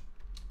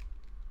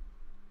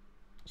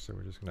 So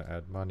we're just gonna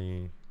add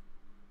money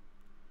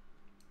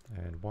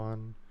and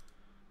 1.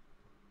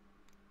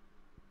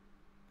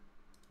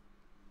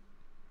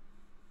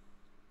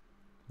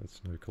 That's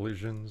no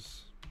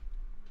collisions.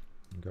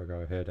 Go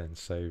ahead and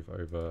save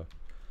over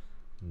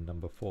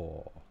number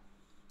 4.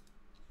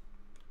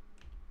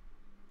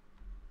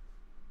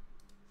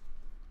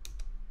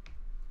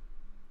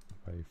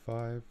 Wave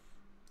 5.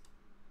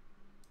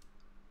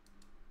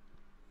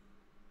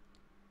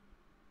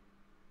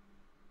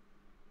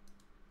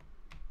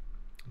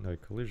 No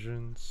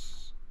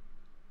collisions.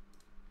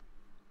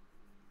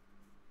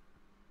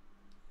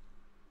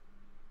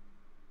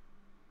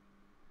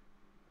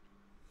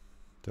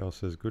 Dell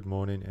says good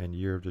morning and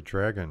year of the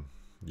dragon.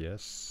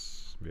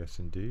 Yes, yes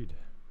indeed.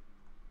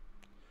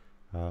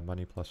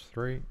 Money plus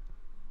 3.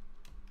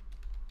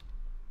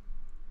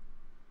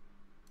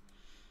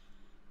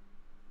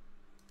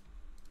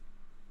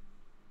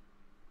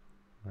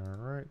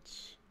 Alright.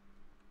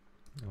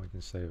 And we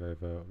can save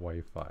over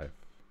wave 5.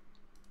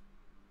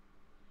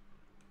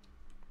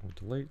 We'll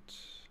delete.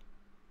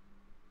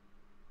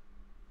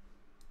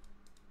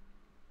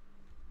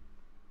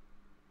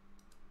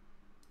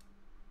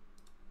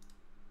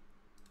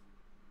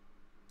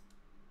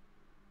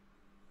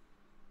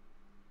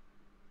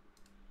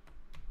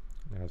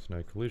 Now there's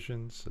no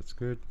collisions, that's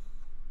good.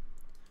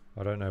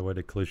 I don't know where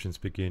the collisions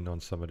begin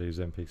on some of these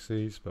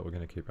NPCs, but we're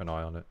going to keep an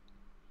eye on it.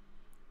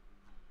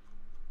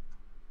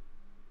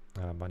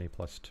 Money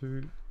plus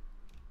 2.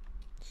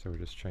 So we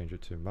just change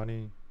it to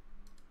money.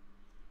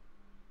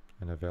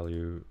 And a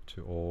value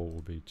to all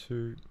will be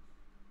 2.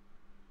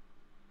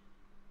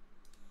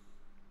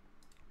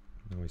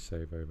 And we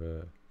save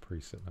over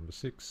preset number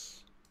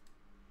 6.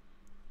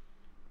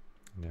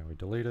 Now we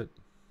delete it.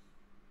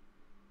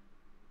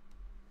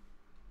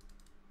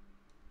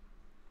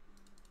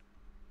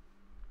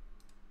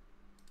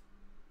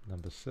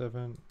 Number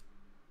 7.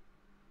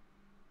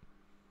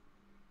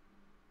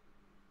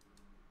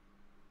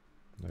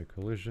 No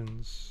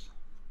collisions.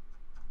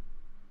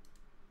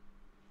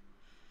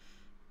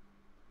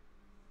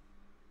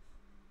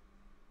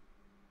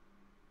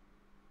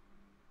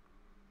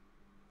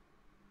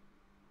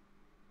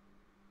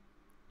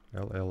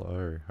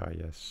 LLO,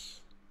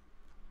 yes.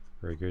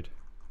 Very good.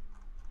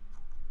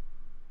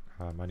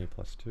 Money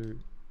plus 2.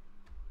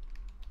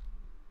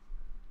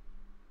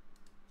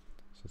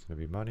 So it's going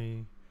to be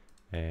money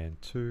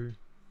and 2.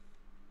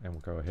 And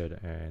we'll go ahead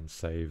and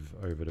save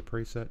over the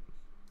preset.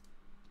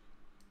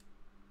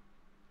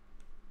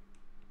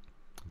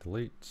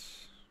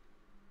 Delete.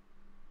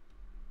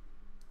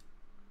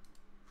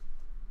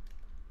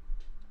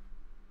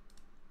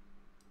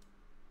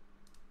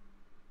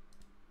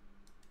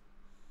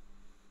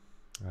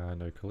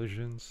 No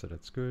collisions, so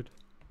that's good.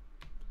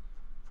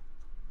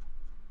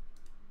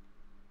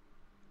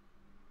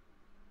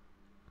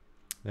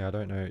 Now I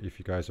don't know if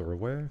you guys are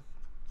aware,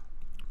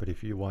 but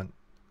if you want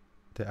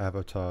the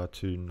avatar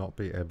to not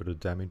be able to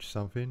damage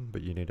something,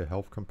 but you need a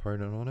health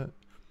component on it,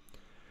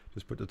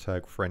 just put the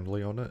tag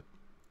friendly on it.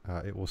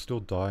 It will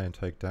still die and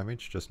take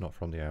damage, just not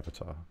from the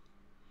avatar.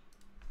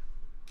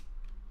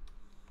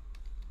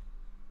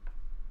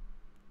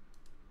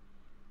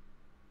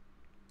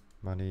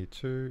 Money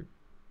 2.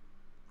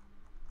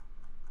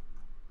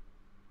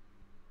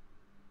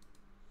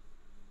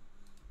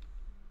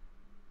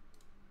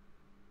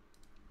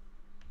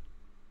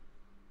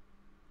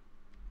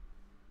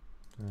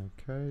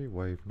 Okay,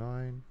 wave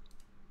 9.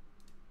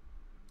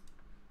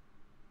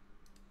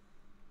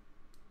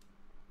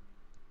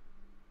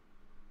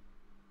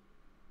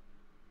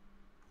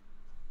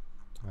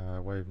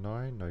 Wave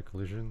 9, no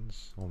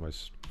collisions.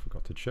 Almost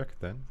forgot to check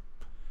then.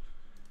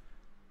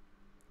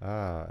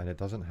 And it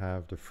doesn't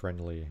have the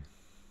friendly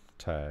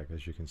tag,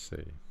 as you can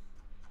see.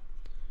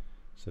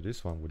 So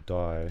this one would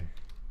die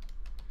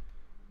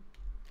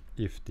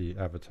if the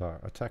avatar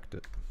attacked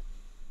it.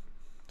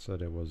 So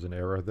there was an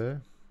error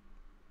there.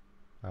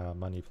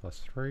 Money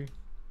 +3.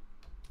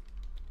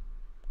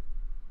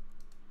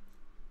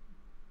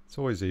 It's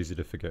always easy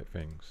to forget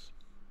things.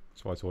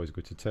 That's why it's always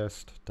good to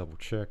test, double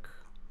check,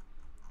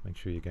 make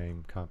sure your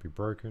game can't be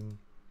broken.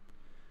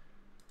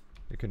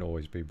 It can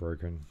always be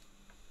broken.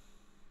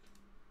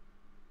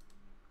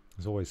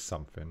 There's always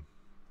something,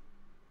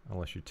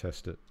 unless you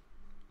test it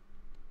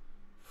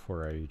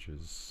for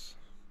ages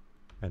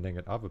and then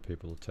get other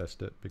people to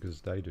test it because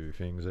they do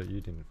things that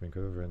you didn't think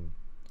of and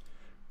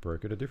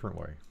broke it a different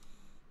way.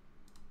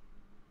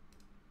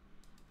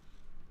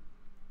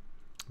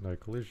 No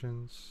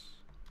collisions.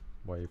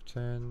 Wave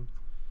 10.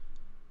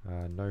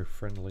 No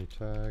friendly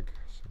tag.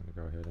 So I'm going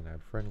to go ahead and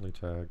add friendly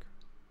tag.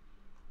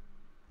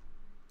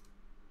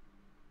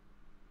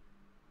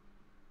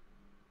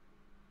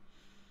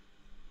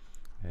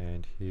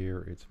 And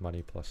here it's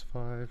money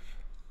 +5.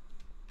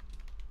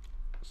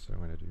 So I'm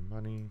going to do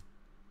money.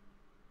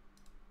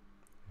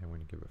 And we're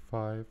going to give it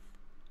 5.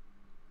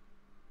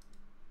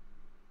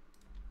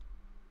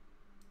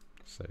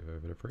 Save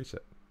over to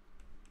preset.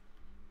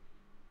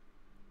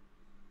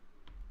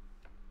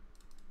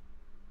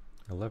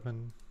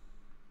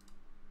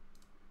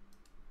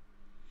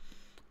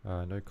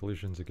 No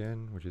collisions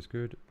again, which is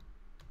good.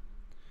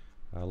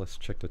 Let's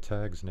check the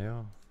tags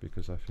now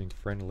because I think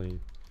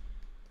friendly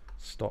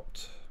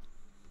stopped.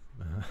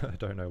 I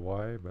don't know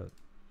why, but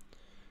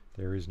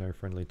there is no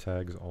friendly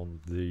tags on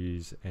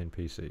these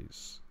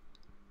NPCs.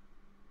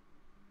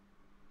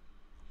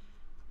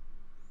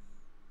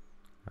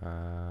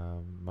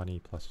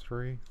 Money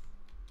 +3.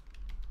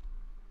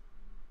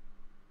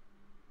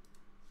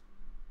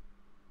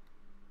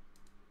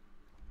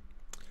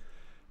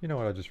 You know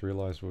what I just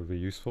realized would be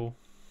useful?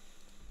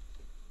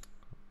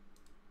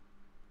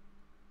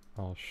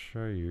 I'll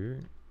show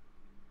you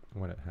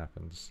when it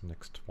happens.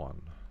 Next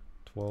one.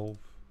 12.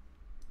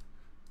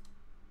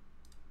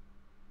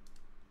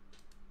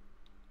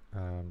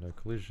 No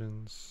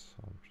collisions.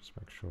 I'll just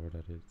make sure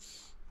that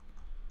it's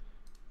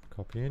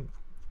copy in.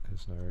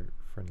 There's no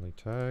friendly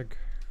tag.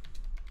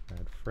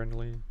 Add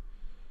friendly.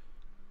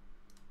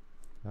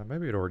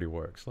 Maybe it already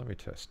works. Let me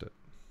test it.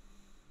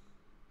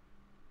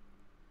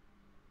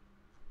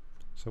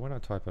 So when I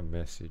type a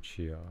message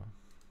here,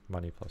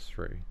 money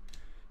 +3,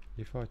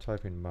 if I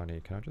type in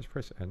money, can I just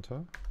press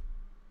enter?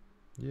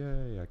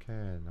 Yay, I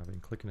can. I've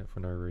been clicking it for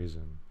no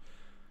reason.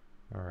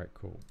 Alright,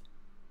 cool.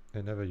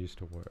 It never used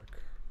to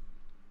work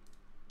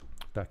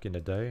back in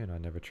the day, and I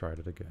never tried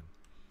it again.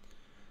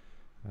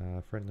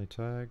 Friendly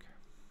tag.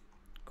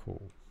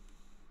 Cool.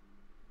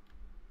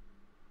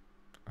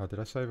 Did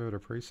I save over to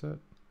preset?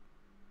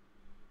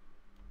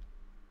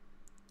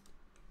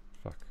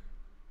 Fuck.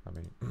 I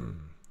mean,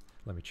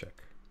 let me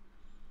check.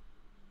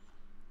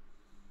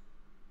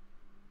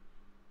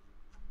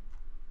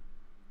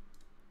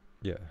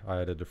 Yeah, I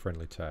added a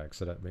friendly tag,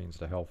 so that means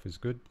the health is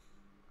good.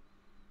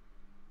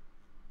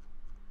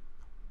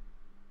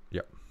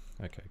 Yep.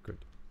 Okay,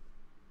 good.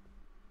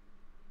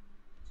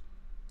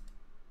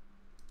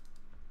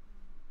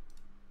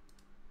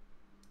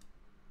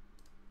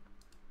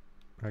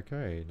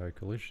 Okay, no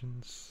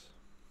collisions.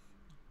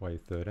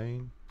 Wave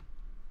 13.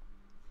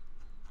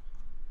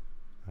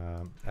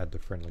 Add the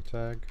friendly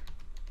tag.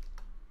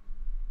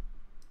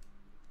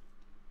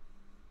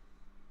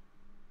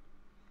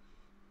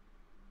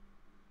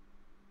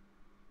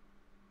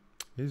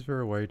 Is there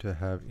a way to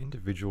have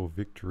individual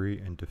victory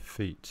and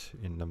defeat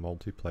in the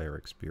multiplayer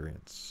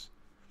experience?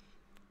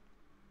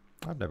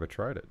 I've never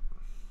tried it.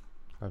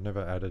 I've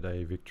never added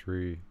a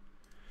victory.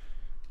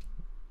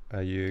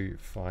 Are you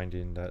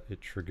finding that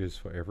it triggers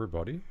for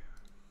everybody?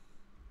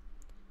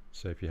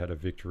 So if you had a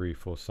victory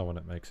for someone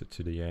that makes it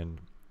to the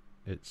end,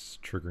 it's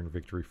triggering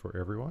victory for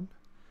everyone?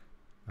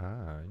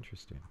 Ah,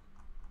 interesting.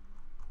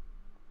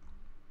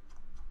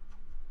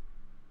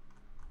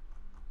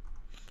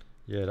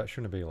 Yeah, that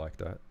shouldn't be like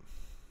that.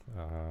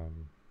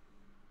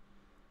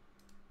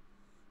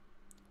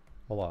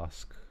 I'll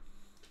ask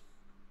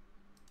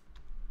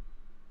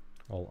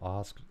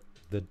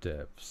the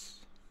devs.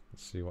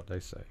 Let's see what they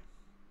say.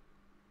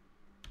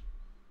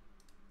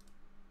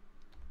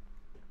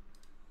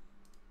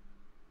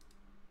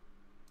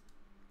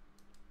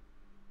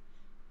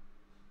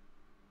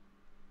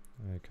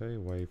 Okay,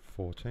 wave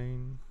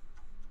 14.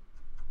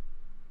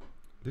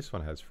 This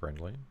one has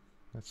friendly.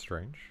 That's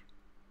strange.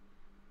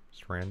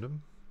 It's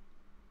random.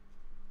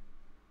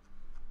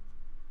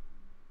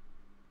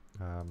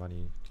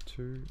 Money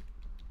 2.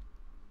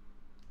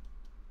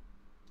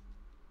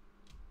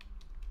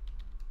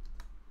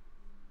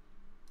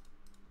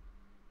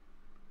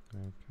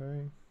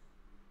 Okay.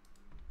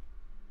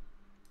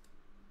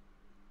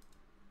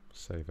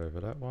 Save over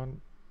that one.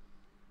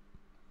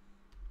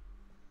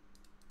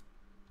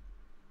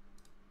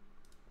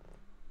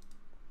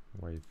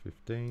 Wave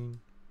 15.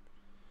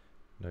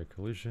 No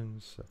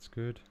collisions, that's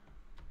good.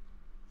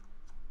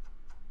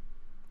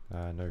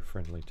 No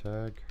friendly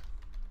tag,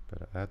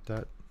 better add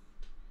that.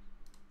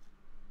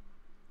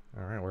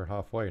 Alright, we're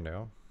halfway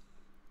now.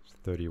 It's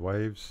 30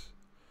 waves.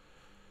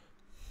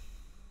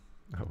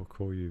 I will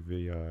call you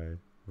VI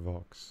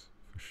Vox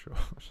for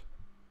short.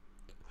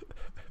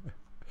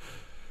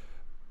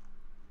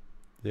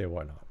 Yeah,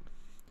 why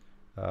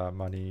not?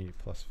 Money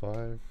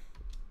 +5.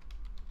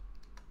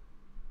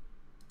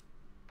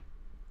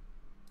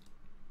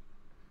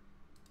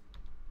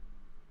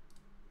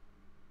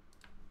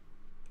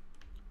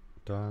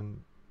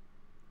 Done.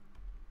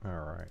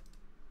 Alright.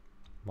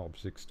 Mob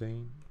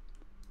 16.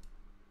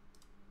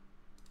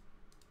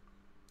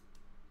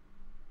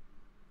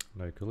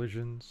 No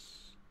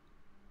collisions.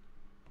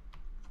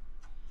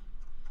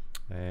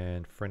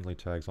 And friendly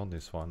tags on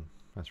this one.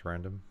 That's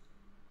random.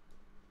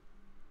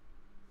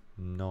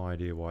 No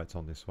idea why it's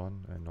on this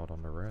one and not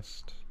on the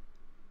rest.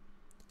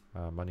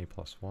 Money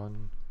 +1.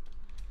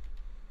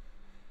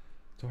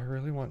 Do I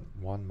really want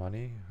 1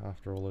 money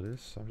after all of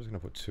this? I'm just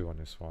going to put 2 on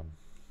this one.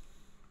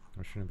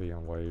 I shouldn't be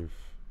on wave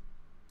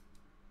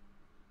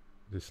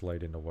this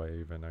late in the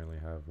wave and only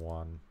have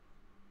 1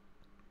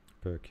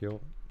 per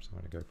kill. So I'm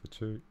going to go for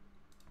 2.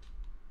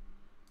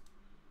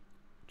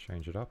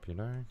 Change it up, you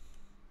know.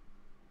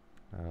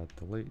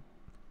 Delete.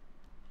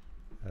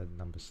 Add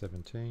number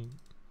 17.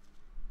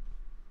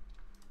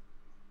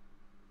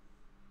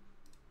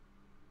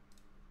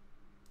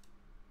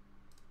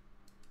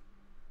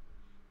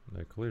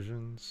 No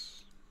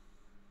collisions.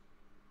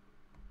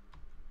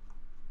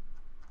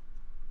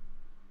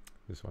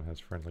 This one has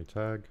friendly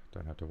tag,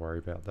 don't have to worry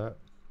about that.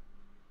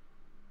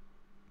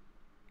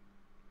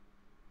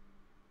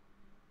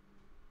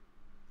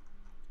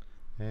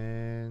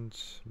 And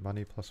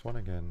money +1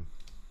 again.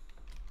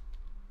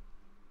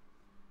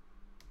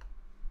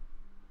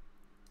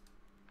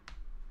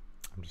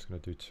 I'm just going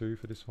to do 2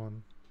 for this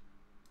one.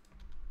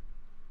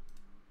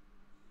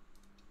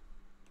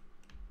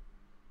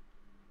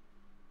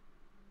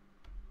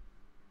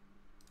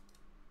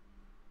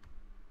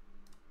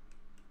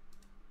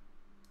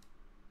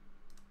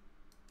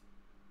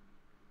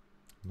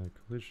 No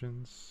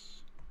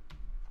collisions.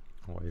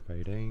 Wave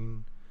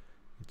 18.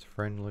 It's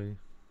friendly.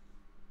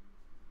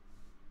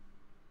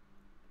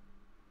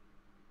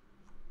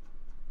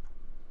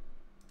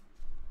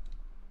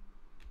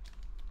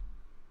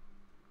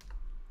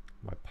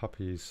 My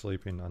puppy is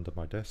sleeping under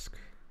my desk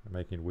and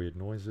making weird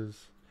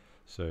noises.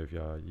 So if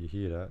you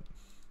hear that,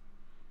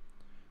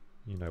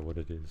 you know what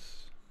it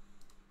is.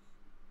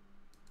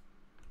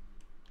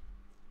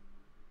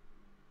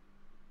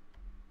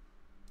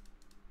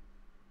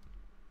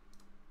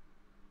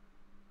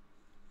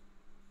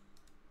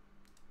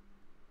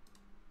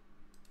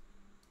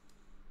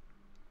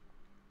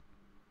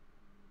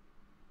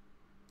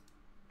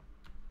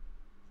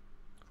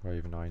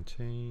 Wave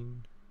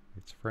 19,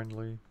 it's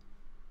friendly.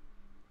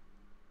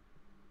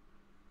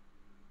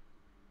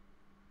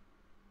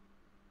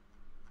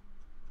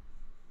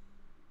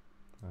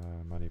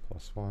 Money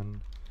 +1.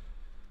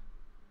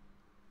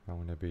 I'm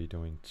going to be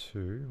doing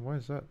 2. Why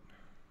is that?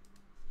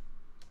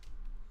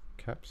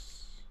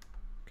 Caps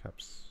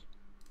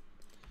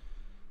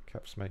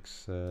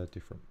makes a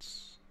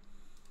difference.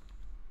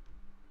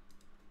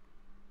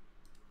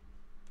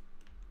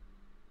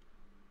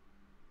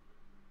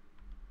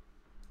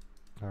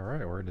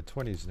 Alright, we're in the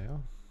 20s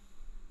now.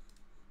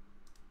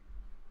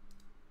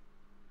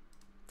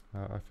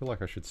 I feel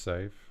like I should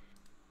save.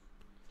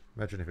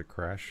 Imagine if it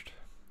crashed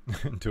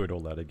and do it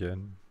all that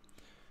again.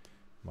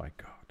 My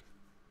god.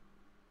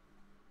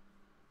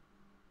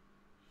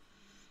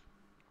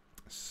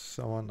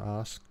 Someone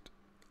asked,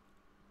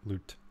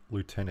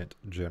 Lieutenant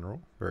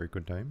General, very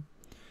good name,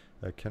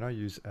 can I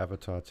use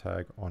avatar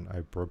tag on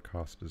a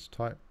broadcaster's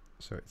type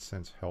so it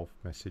sends health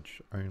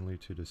message only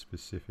to the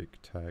specific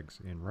tags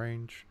in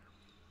range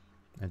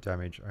and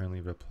damage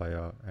only the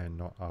player and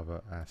not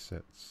other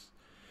assets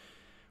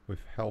with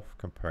health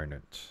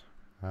component?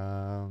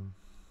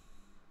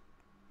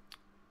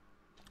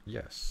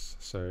 Yes,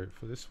 so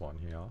for this one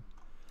here,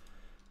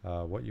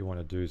 what you want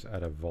to do is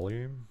add a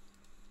volume.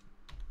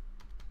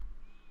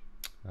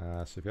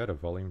 So if you add a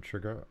volume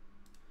trigger,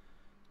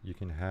 you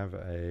can have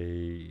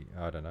a,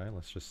 I don't know,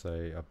 let's just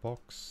say a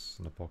box,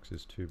 and the box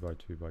is 2 by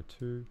 2 by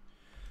 2.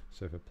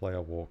 So if a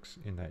player walks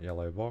in that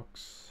yellow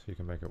box, you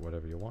can make it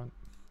whatever you want.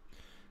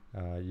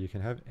 You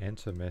can have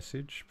enter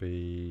message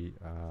be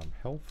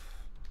health.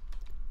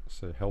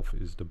 So health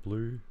is the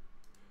blue,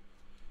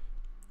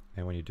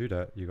 and when you do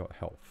that, you got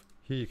health.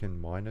 Here you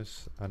can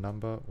minus a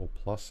number or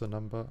plus a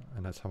number,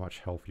 and that's how much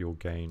health you'll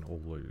gain or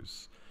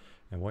lose.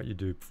 And what you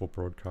do for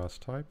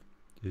broadcast type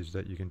is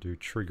that you can do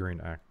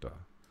triggering actor.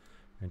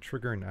 And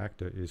triggering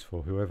actor is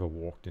for whoever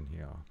walked in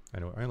here,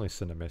 and it will only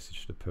send a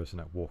message to the person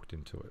that walked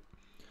into it.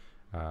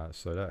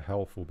 So that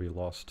health will be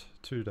lost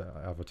to the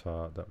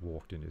avatar that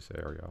walked in this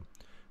area.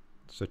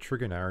 So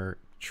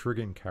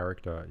triggering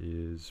character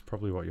is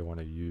probably what you want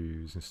to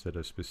use instead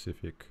of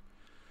specific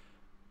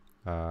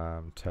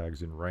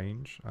tags in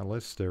range,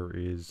 unless there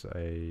is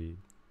a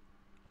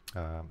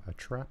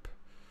trap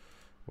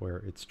where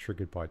it's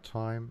triggered by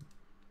time.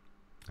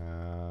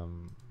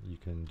 You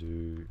can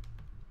do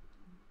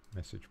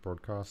message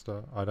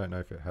broadcaster. I don't know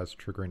if it has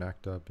triggering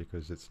actor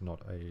because it's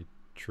not a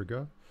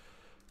trigger,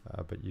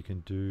 but you can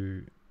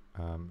do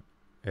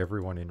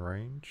everyone in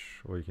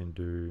range, or you can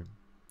do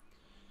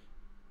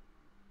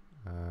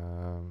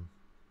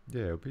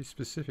yeah, it'll be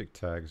specific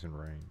tags in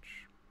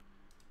range.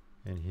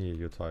 And here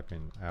you'll type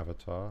in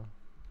avatar,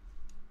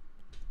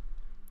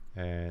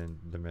 and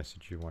the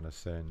message you want to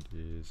send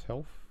is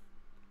health,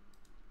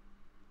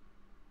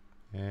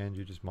 and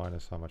you just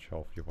minus how much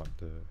health you want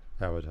the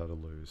avatar to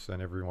lose,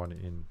 and everyone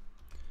in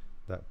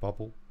that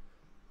bubble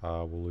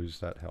will lose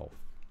that health.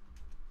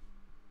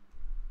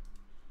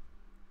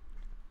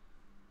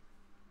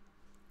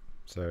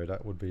 So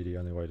that would be the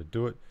only way to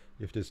do it.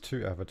 If there's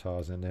two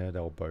avatars in there,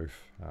 they'll both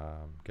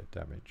get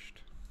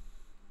damaged.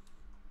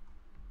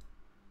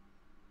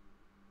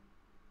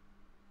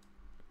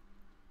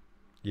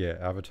 Yeah,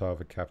 avatar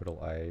with a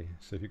capital A.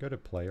 So if you go to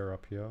player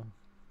up here,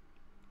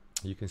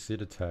 you can see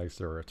the tags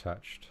that are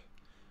attached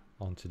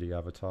onto the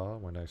avatar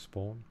when they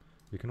spawn.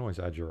 You can always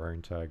add your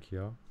own tag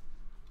here,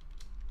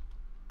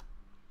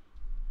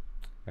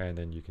 and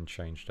then you can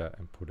change that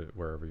and put it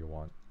wherever you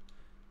want.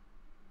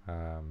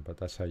 But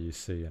that's how you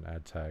see and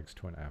add tags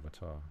to an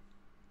avatar.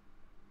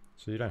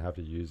 So you don't have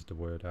to use the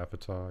word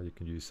avatar, you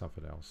can use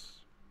something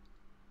else.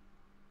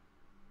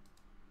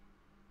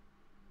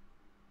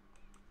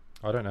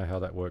 I don't know how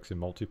that works in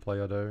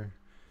multiplayer though.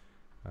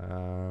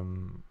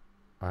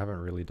 I haven't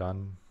really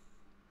done,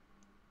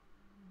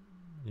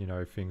 you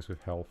know, things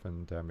with health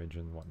and damage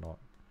and whatnot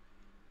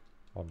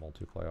on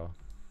multiplayer.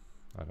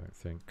 I don't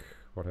think.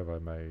 What have I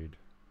made?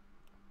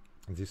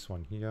 This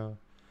one here,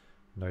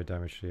 no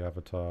damage to the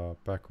avatar.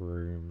 Back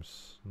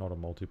rooms, not a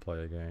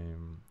multiplayer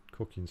game.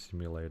 Cooking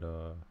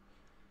simulator.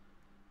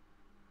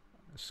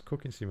 This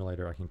cooking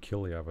simulator, I can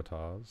kill the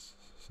avatars,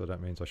 so that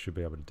means I should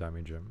be able to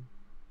damage them.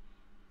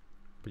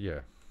 But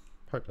yeah,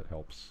 hope that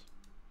helps.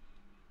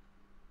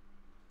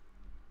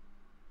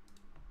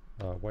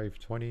 Wave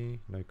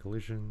 20, no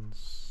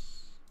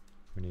collisions.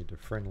 We need a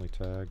friendly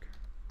tag.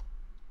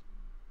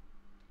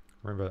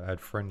 Remember to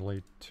add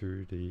friendly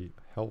to the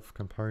health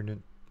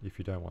component if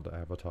you don't want the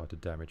avatar to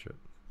damage it,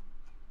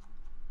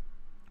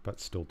 but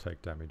still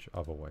take damage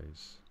other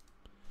ways.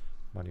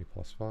 Money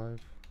 +5.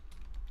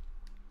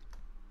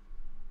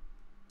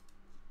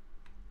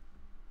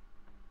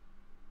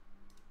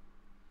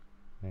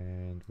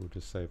 And we'll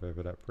just save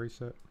over that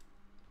preset.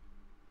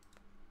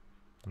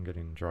 I'm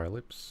getting dry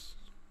lips.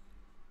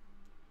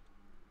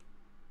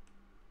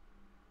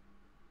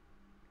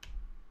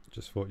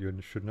 Just thought you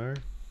should know.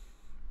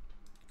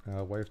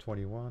 Wave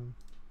 21.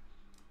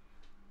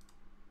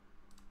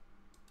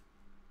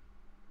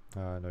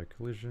 No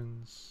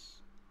collisions.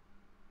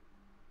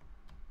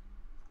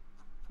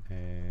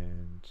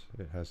 And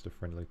it has the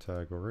friendly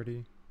tag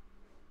already.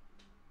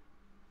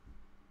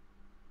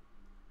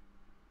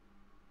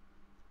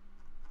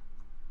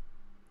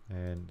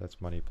 And that's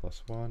money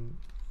 +1.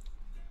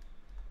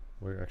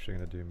 We're actually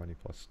going to do money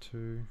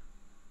 +2.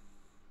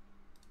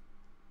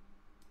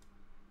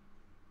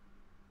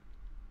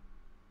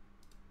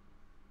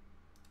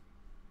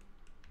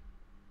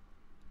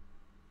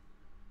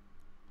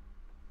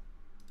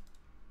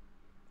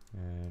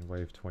 And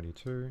wave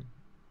 22.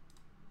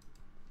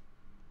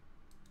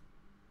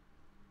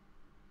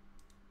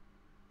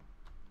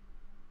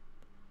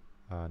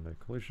 No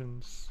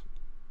collisions.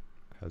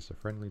 Has the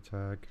friendly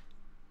tag.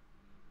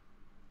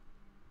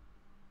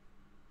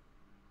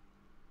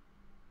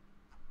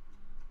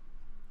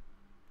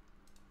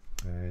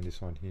 And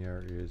this one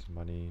here is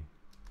money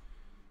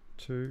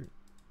 2.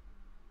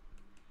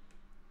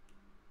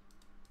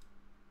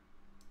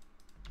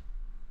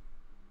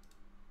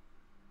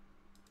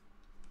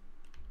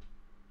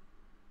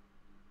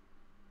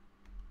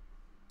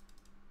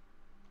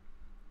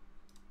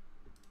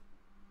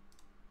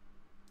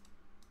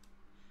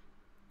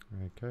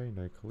 Okay,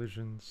 no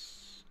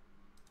collisions.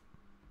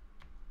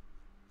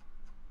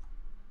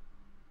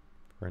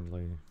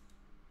 Friendly.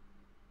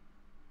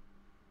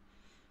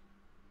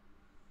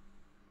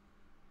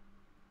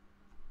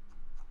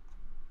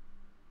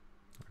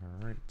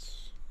 Alright.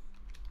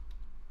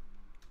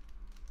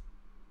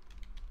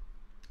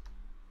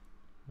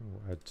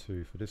 We'll add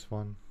 2 for this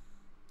one.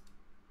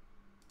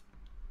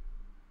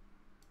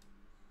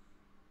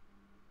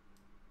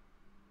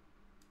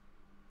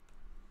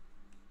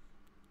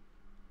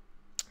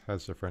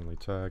 Has the friendly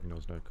tag, and there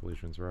was no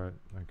collisions, right?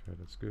 Okay,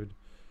 that's good.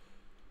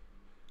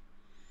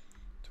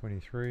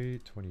 23,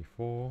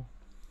 24.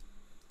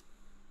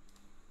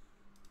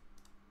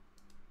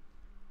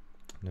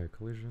 No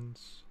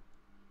collisions.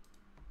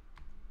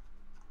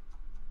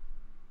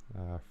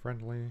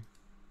 Friendly.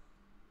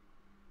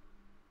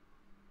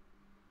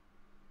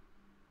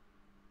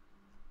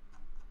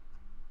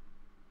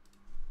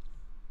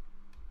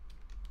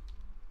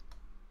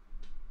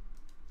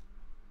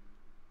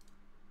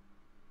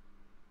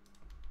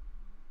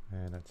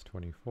 And that's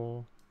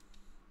 24.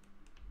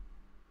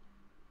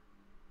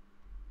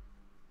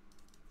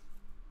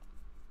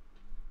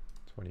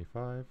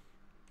 $25.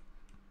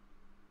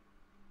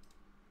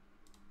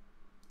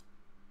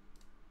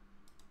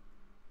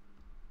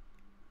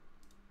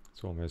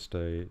 It's almost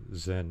a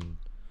Zen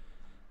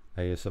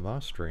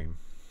ASMR stream.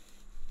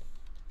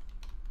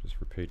 Just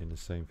repeating the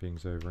same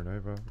things over and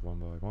over, one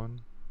by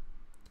one.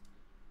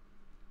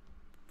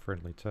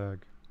 Friendly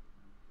tag.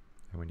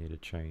 And we need a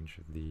change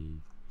of the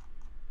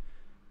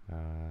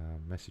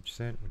message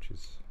sent, which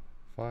is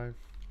 5.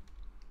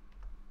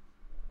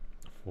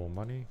 For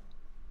money.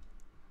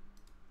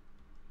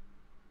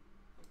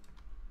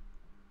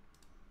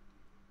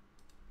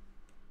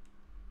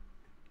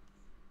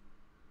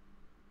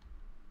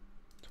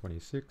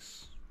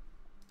 $26.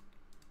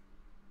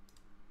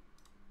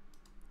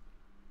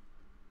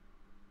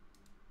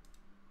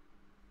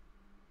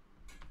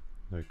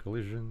 No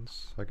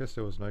collisions. I guess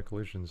there was no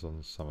collisions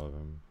on some of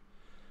them.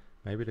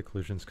 Maybe the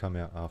collisions come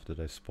out after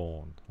they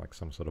spawn, like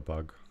some sort of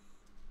bug.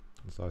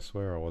 So I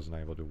swear I wasn't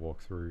able to walk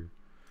through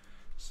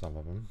some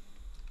of them.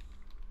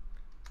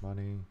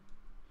 Money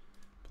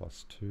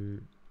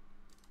 +2.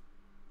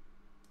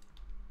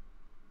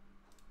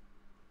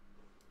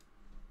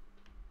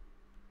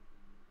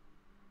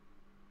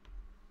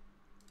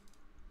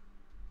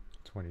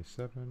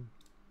 $27.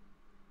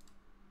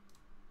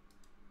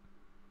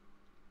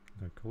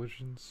 No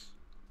collisions.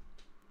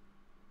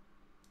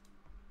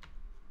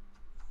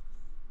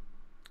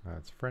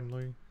 It's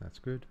friendly, that's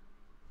good.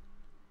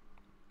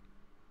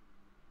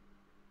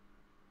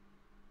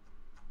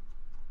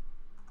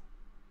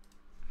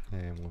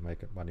 And we'll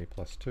make it money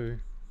 +2.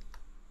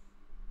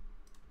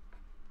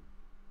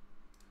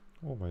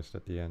 Almost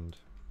at the end.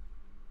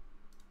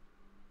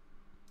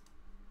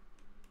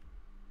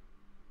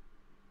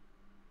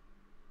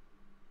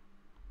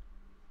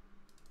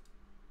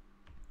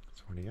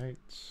 28.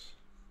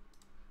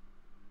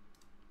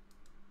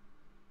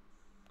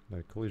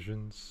 No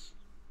collisions.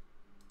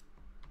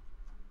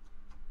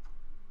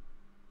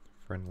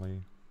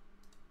 Friendly.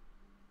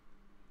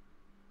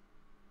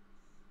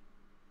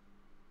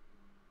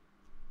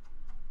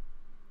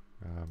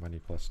 Money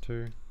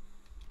 +2.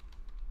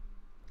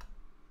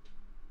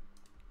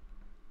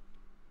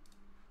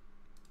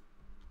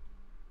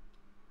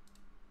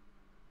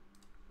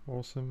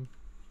 Awesome.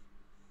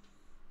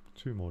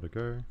 2 more to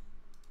go.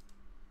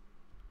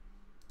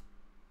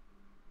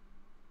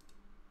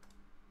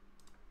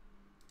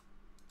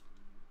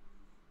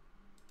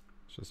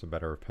 It's just a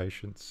matter of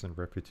patience and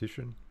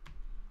repetition.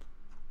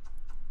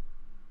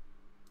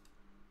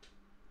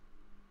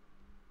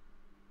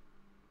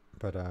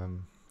 But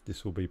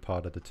this will be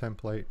part of the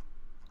template,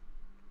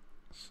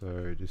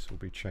 so this will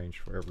be changed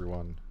for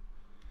everyone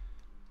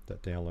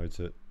that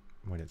downloads it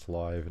when it's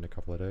live in a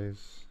couple of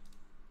days.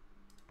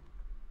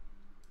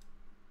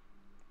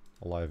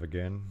 Live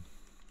again.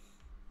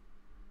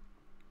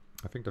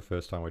 I think the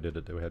first time we did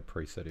it, we had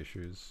preset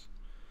issues,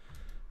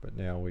 but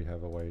now we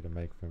have a way to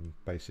make them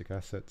basic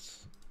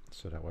assets,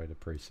 so that way the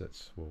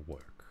presets will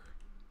work.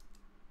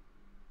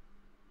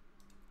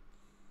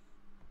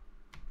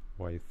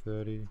 Wave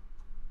 30.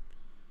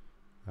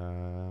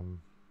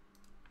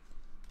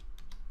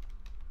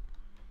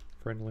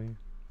 Friendly.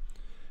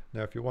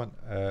 Now if you want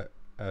a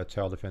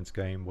tower defense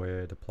game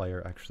where the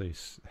player actually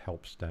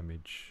helps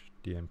damage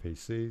the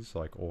NPCs,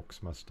 like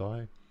orcs must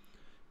die,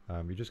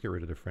 you just get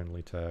rid of the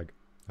friendly tag,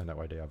 and that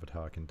way the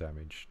avatar can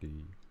damage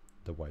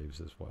the waves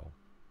as well.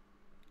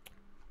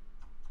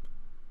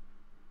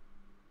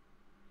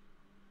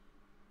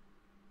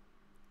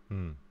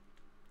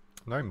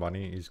 No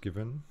money is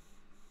given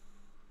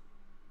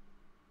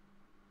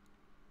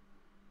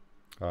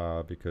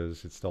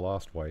because it's the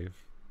last wave.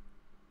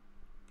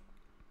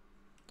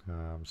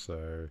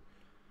 So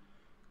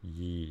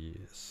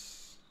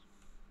yes,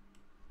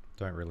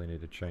 don't really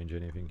need to change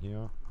anything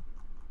here.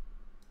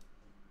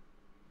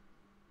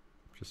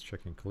 Just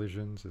checking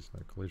collisions. There's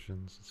no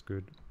collisions. It's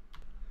good.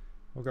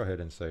 We'll go ahead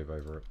and save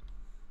over it.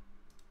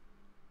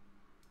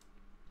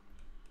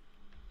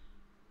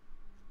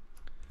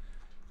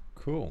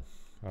 Cool.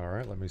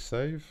 Alright, let me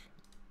save.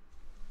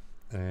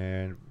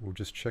 And we'll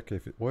just check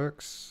if it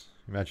works.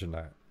 Imagine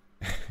that.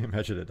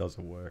 Imagine it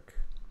doesn't work.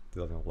 It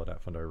doesn't let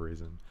out for no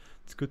reason.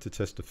 It's good to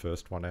test the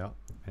first one out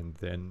and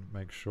then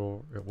make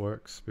sure it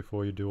works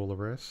before you do all the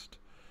rest.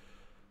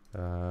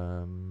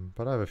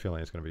 But I have a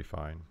feeling it's going to be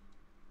fine.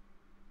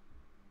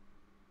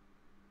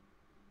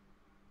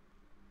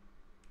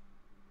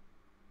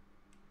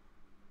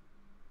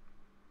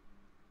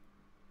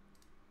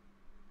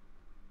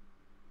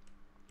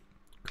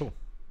 Cool.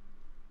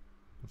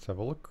 Let's have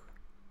a look.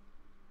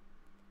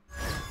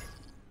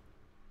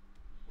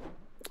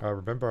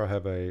 Remember, I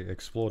have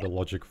explore the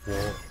logic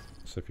flaw,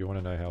 so if you want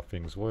to know how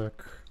things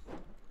work,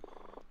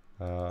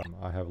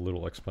 I have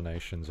little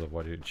explanations of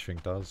what each thing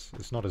does.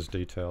 It's not as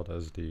detailed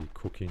as the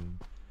cooking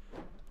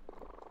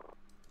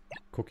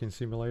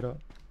simulator,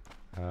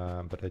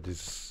 but it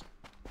is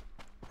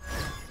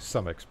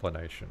some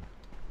explanation.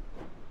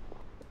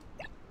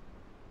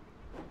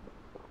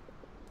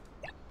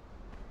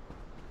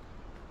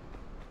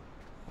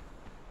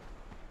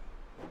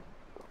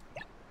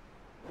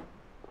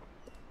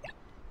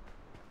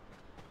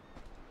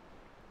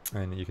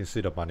 And you can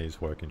see the money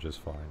is working just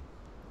fine.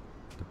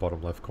 The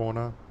bottom left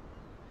corner,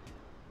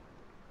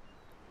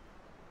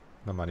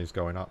 the money's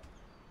going up.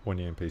 when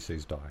the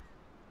NPCs die.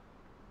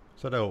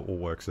 So that all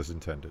works as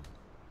intended.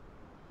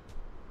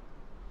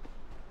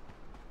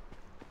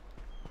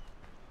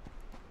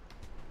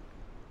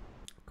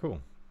 Cool.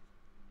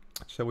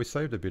 So we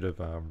saved a bit of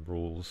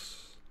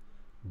rules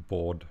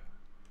board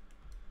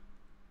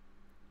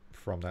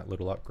from that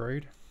little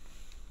upgrade.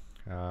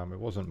 It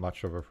wasn't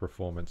much of a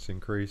performance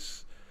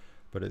increase,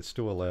 but it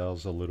still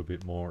allows a little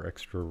bit more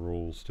extra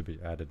rules to be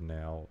added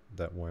now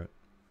that weren't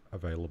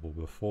available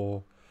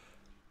before,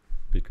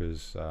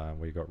 because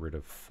we got rid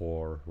of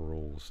 4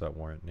 rules that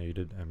weren't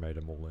needed and made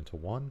them all into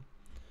one.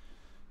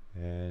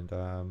 And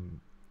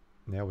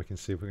now we can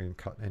see if we can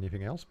cut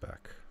anything else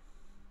back.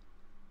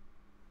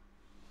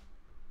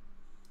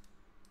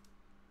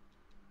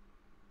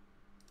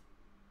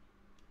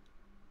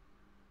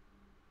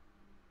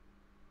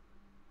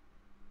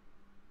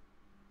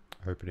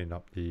 Opening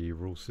up the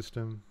rule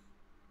system.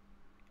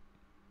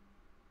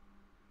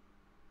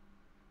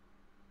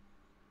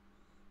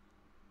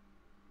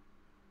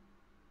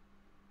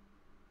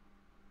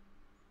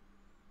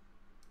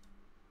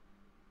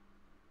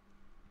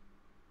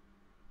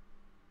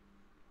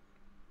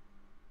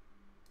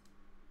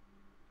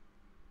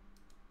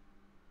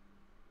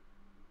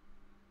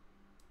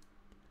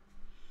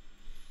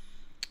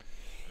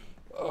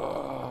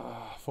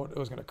 I thought it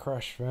was going to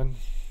crash, man.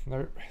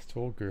 Nope, it's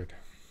all good.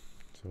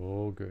 It's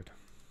all good.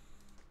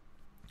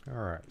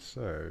 Alright,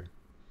 so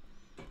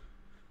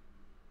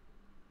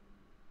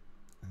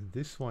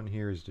this one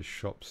here is the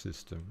shop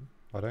system.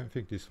 I don't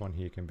think this one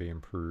here can be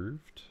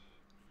improved.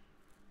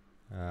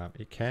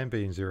 It can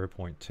be in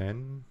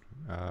 0.10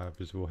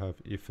 because we'll have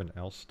if and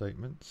else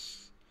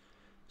statements.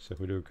 So if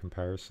we do a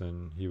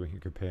comparison, here we can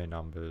compare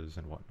numbers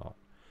and whatnot.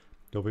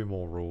 There'll be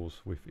more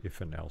rules with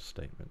if and else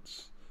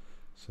statements.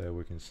 So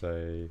we can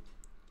say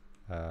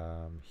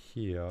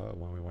here,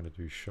 when we want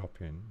to do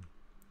shopping,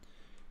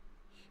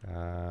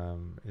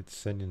 it's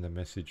sending the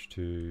message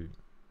to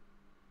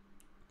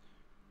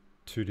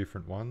 2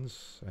 different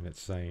ones, and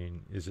it's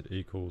saying, is it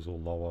equals or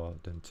lower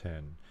than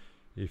 10?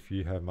 If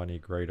you have money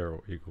greater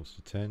or equals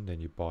to 10, then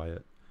you buy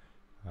it.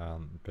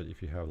 But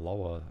if you have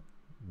lower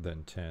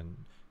than 10,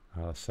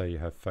 say you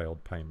have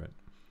failed payment.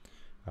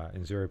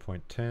 In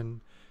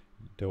 0.10,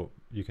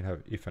 you can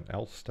have if and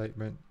else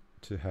statement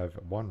to have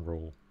one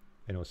rule,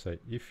 and it will say,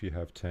 if you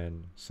have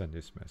 10, send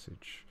this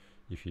message.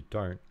 If you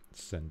don't,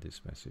 send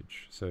this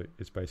message. So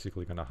it's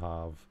basically going to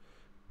have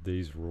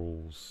these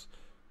rules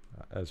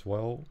as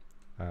well,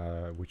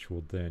 which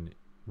will then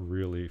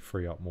really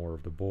free up more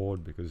of the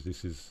board, because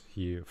this is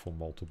here for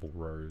multiple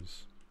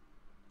rows.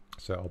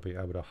 So I'll be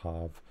able to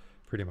have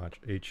pretty much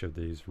each of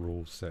these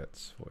rule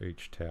sets for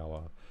each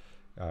tower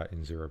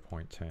in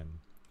 0.10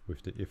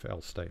 with the if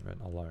else statement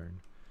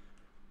alone.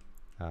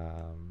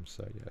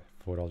 So yeah,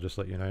 thought I'll just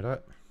let you know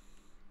that.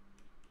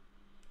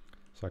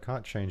 So I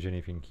can't change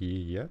anything here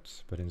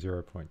yet, but in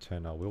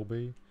 0.10 I will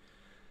be.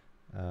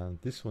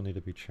 This will need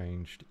to be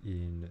changed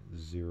in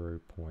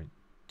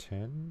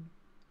 0.10,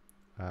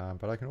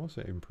 but I can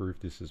also improve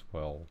this as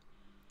well.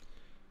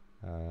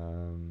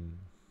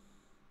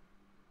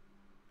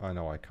 I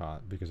know I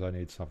can't because I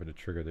need something to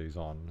trigger these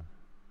on.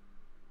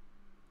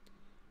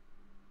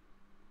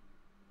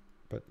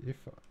 But if,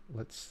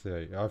 let's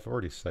say, I've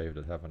already saved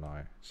it, haven't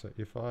I? So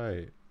if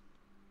I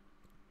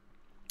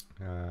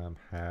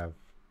have,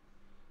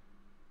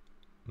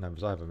 no,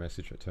 because I have a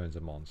message that turns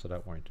them on, so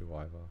that won't do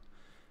either.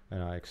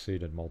 And I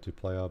exceeded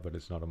multiplayer, but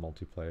it's not a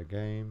multiplayer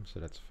game, so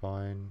that's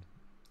fine.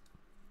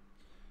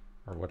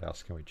 Or what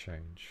else can we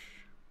change?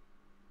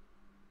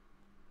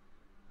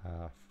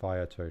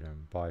 Fire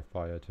totem, buy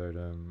fire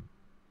totem.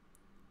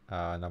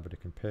 Number to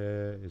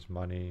compare is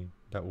money.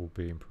 That will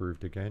be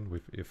improved again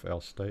with if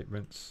else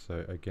statements.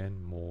 So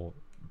again, more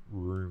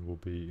room will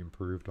be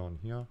improved on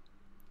here.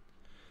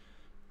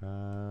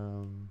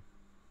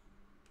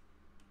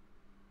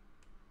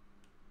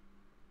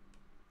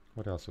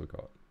 What else we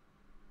got?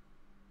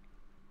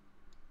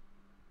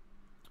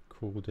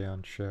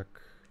 Cooldown check.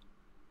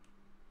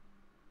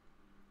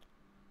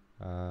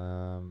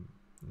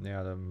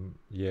 Now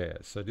yeah,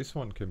 so this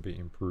one can be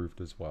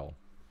improved as well.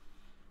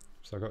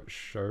 So I got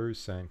show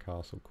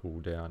sandcastle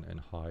cooldown and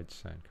hide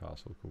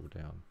sandcastle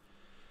cooldown.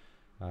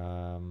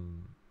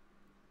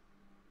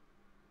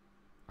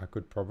 I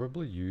could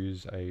probably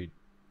use a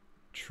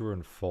true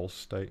and false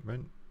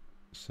statement.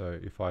 So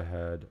if I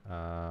had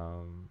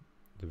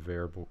the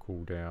variable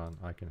cooldown,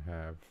 I can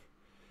have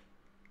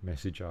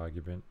message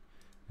argument,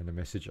 and the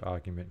message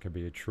argument can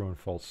be a true and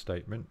false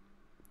statement.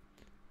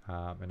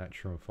 And that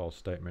true and false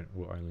statement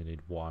will only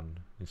need 1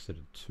 instead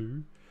of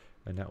 2,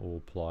 and that will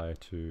apply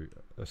to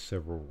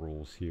several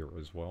rules here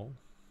as well.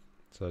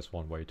 So that's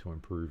one way to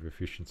improve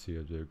efficiency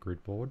of the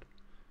grid board.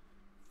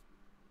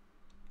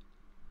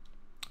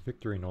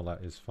 Victory and all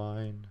that is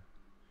fine.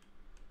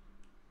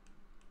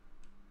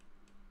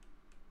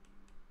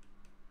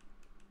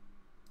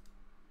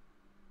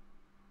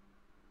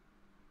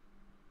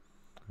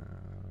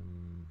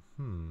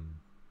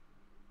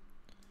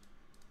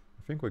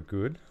 I think we're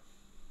good.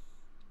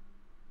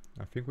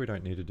 I think we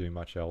don't need to do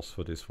much else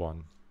for this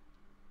one.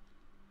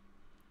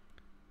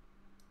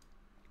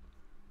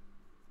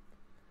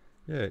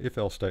 yeah,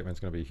 if-else statement's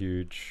going to be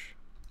huge.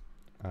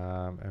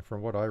 And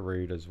from what I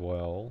read as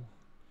well,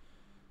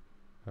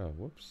 oh,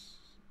 whoops.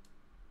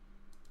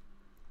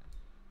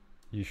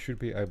 You should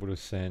be able to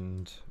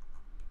send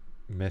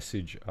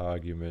message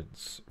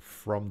arguments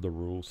from the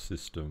rule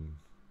system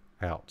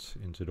out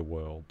into the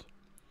world,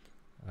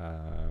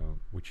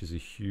 which is a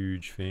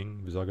huge thing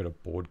because I got a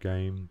board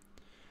game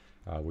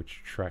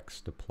which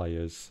tracks the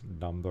player's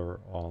number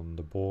on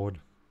the board,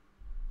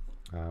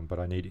 but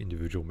I need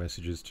individual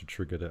messages to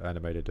trigger the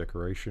animated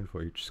decoration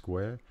for each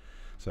square.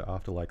 So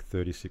after like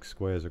 36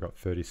 squares, I've got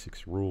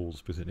 36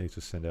 rules because it needs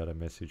to send out a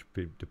message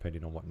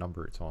depending on what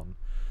number it's on.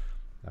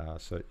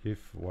 So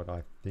if what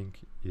I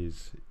think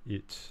is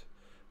it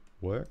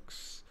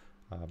works,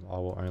 I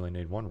will only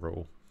need one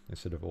rule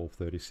instead of all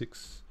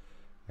 36,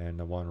 and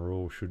the one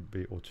rule should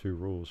be, or two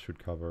rules should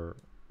cover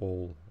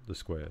all the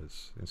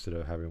squares instead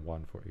of having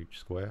one for each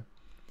square,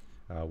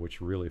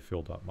 which really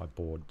filled up my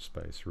board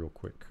space real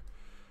quick.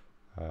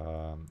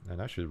 And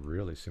that should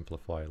really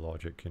simplify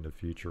logic in the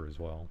future as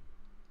well.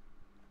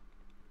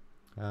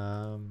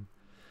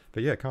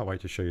 But yeah, can't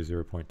wait to show you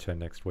 0.10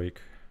 next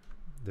week.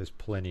 There's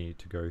plenty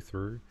to go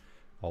through.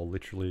 I'll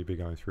literally be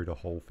going through the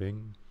whole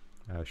thing,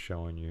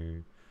 showing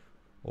you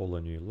all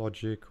the new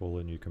logic, all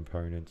the new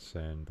components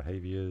and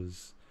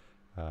behaviors,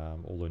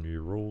 all the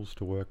new rules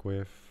to work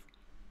with,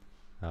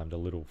 the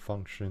little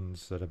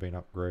functions that have been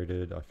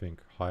upgraded. I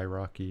think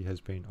hierarchy has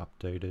been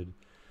updated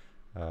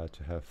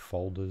to have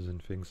folders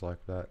and things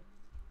like that.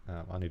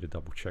 I need to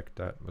double check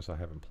that because I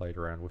haven't played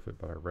around with it,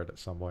 but I read it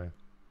somewhere.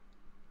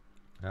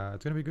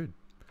 It's going to be good.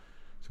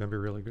 It's going to be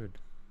really good.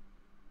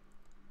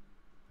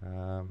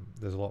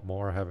 There's a lot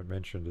more I haven't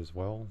mentioned as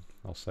well.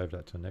 I'll save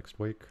that to next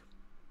week.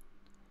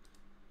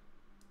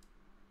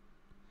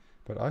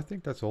 But I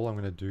think that's all I'm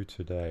going to do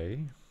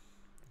today.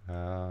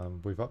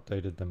 We've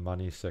updated the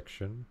money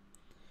section.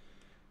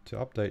 To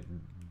update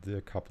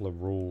the couple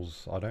of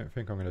rules, I don't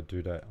think I'm going to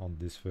do that on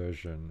this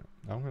version.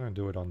 I'm going to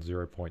do it on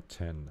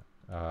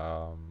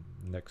 0.10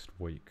 next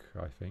week,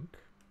 I think,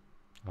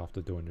 after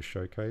doing the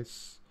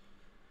showcase,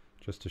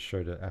 just to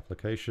show the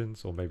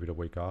applications, or maybe the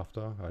week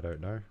after, I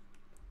don't know.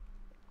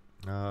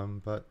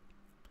 But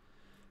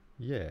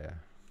yeah,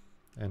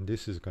 and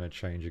this is going to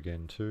change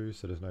again too,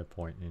 so there's no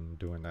point in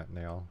doing that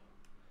now,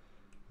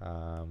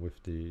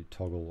 with the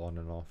toggle on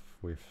and off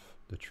with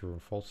the true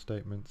and false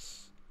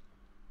statements.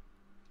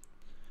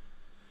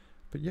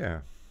 But yeah,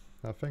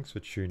 thanks for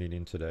tuning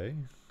in today.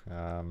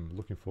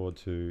 Looking forward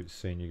to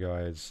seeing you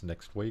guys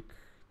next week,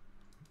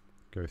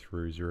 go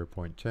through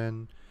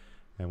 0.10,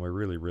 and we're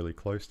really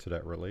close to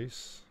that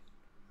release,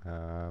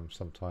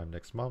 sometime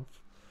next month.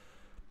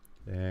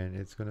 And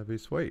it's going to be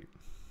sweet.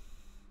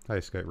 Hey,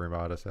 Skate Room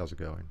Artist, how's it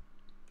going?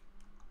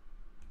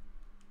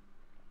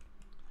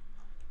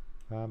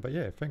 But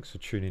yeah, thanks for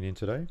tuning in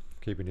today.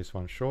 Keeping this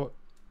one short.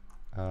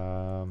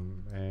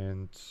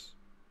 And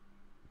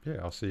yeah,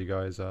 I'll see you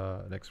guys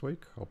next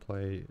week. I'll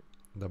play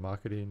the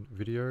marketing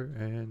video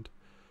and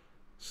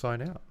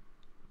sign out.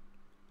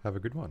 Have a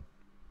good one.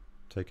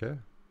 Take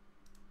care.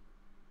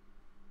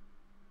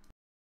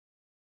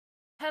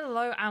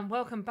 Hello and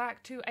welcome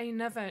back to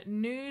another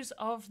News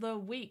of the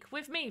Week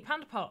with me,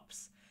 Panda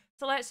Pops.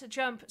 So let's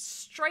jump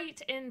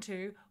straight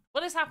into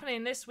what is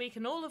happening this week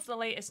and all of the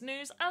latest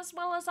news, as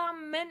well as our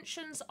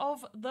mentions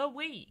of the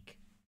week.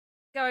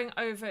 Going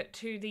over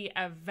to the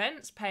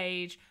events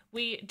page,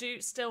 we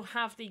do still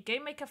have the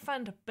Game Maker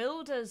Fund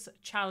Builders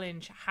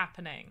Challenge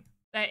happening.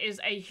 There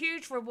is a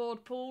huge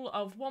reward pool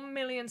of 1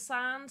 million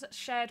sand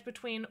shared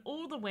between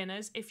all the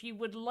winners. If you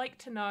would like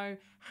to know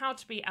how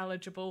to be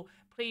eligible,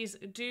 please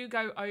do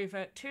go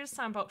over to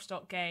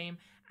sandbox.game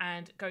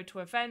and go to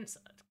events,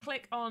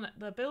 click on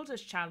the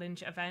Builders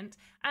Challenge event,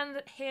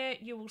 and here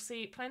you will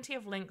see plenty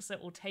of links that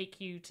will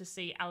take you to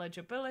see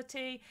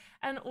eligibility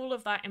and all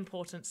of that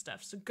important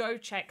stuff. So go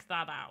check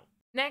that out.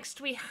 Next,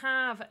 we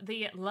have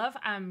the Love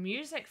and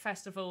Music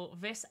Festival.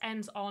 This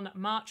ends on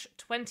March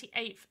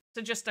 28th.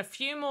 So just a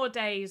few more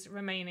days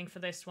remaining for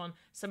this one.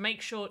 So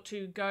make sure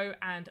to go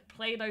and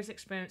play those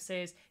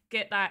experiences,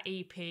 get that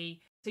EP.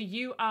 So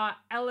you are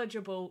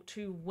eligible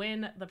to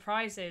win the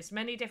prizes.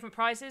 Many different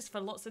prizes for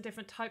lots of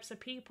different types of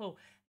people.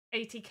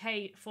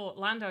 80k for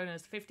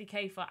landowners,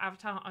 50k for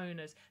avatar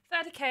owners,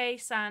 30k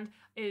sand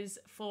is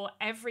for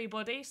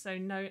everybody, so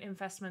no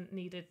investment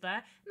needed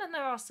there. And then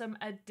there are some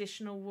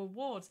additional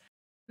rewards.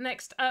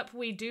 Next up,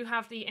 we do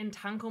have the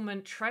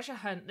Entanglement Treasure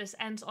Hunt. This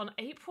ends on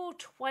April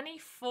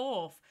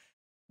 24th.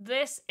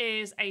 This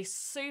is a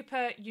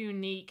super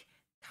unique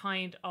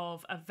kind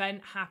of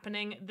event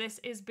happening. This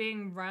is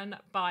being run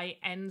by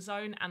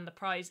Endzone, and the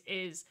prize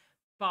is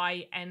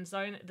by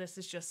Endzone. This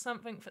is just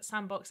something that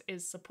Sandbox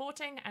is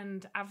supporting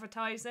and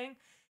advertising.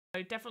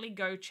 So definitely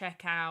go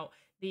check out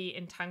the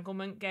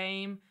Entanglement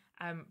game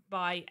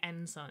by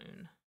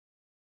Endzone.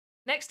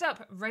 Next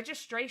up,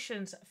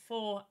 registrations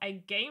for a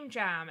game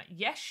jam.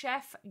 Yes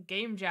Chef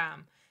Game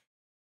Jam.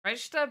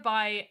 Register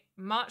by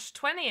March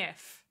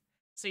 20th.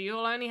 So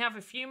you'll only have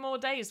a few more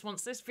days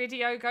once this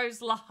video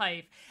goes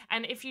live.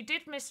 And if you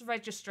did miss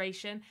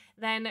registration,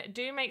 then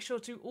do make sure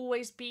to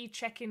always be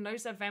checking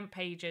those event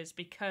pages,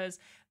 because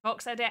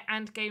VoxEdit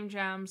and Game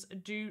Jams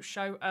do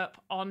show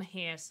up on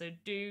here. So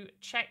do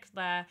check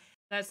there.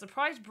 There's the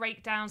prize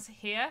breakdowns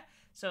here.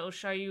 So it'll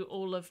show you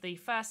all of the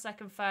 1st,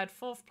 2nd, 3rd,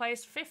 4th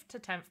place, 5th to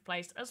 10th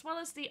place, as well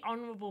as the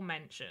honorable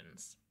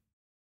mentions.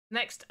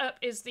 Next up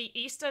is the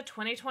Easter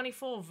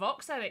 2024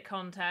 VoxEdit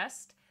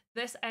contest.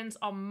 This ends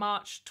on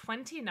March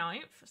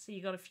 29th, so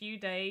you got a few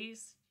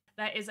days.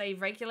 There is a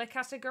regular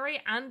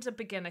category and a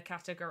beginner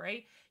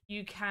category.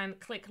 You can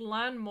click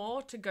learn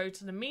more to go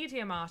to the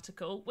Medium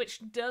article,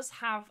 which does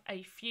have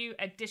a few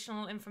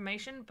additional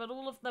information, but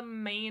all of the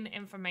main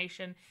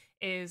information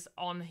is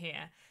on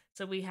here.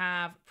 So we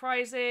have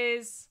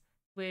prizes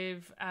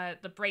with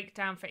the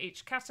breakdown for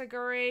each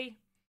category,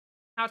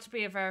 how to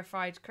be a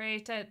verified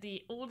creator,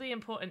 all the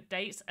important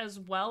dates, as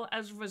well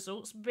as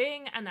results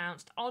being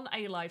announced on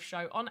a live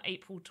show on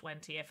April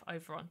 20th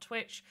over on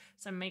Twitch.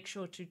 So make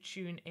sure to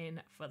tune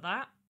in for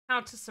that.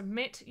 How to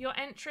submit your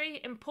entry,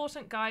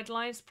 important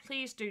guidelines,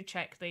 please do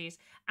check these,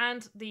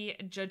 and the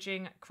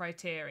judging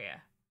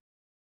criteria.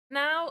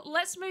 Now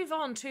let's move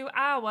on to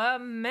our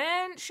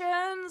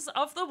mentions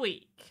of the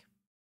week.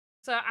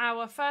 So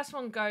our first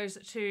one goes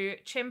to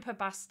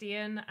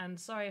Cyberdragon, and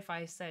sorry if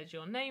I said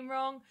your name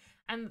wrong.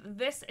 And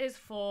this is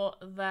for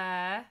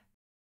their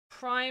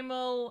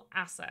primal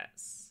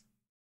assets.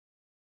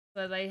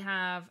 So they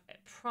have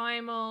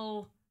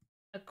primal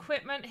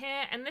equipment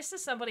here, and this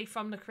is somebody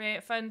from the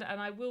Creator Fund, and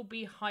I will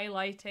be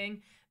highlighting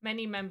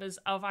many members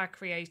of our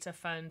Creator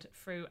Fund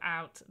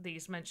throughout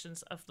these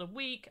mentions of the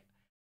week,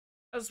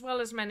 as well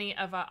as many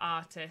other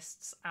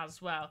artists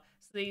as well.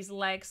 So these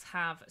legs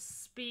have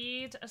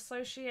speed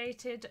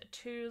associated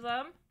to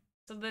them.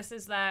 So this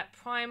is their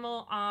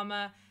primal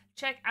armor.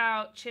 Check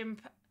out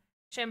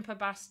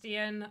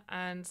Cyberdragon,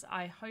 and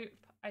I hope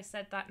I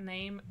said that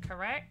name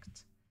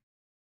correct.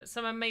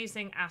 Some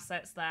amazing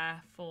assets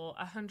there for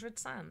 100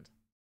 sand.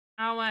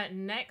 Our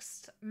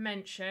next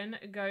mention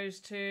goes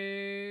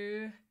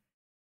to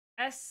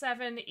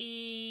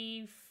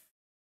S7E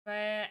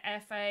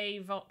FA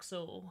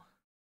Voxel.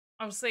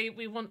 Obviously,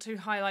 we want to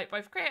highlight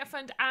both Creator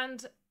Fund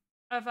and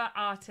other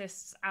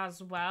artists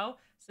as well.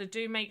 So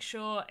do make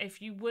sure,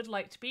 if you would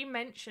like to be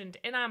mentioned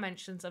in our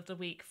mentions of the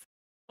week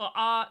for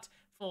art,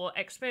 for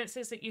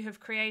experiences that you have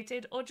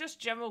created, or just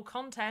general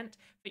content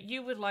that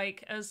you would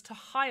like us to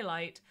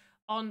highlight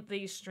on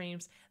these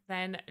streams,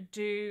 then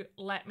do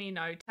let me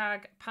know.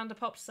 Tag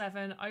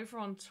PandaPop7 over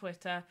on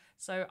Twitter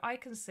so I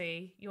can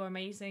see your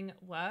amazing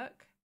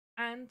work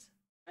and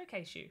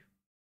showcase you.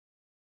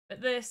 But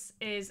this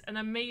is an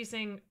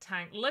amazing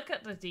tank. Look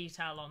at the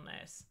detail on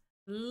this.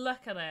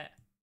 Look at it.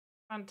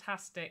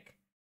 Fantastic.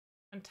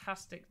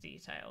 Fantastic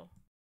detail.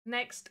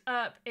 Next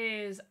up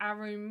is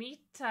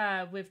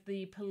Aromita with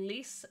the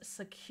police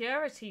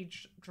security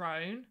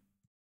drone.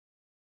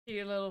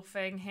 Cute little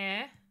thing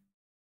here.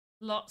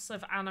 Lots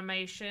of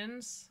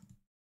animations.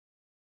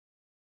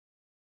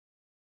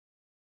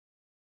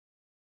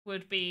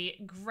 Would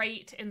be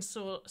great in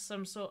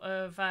some sort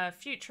of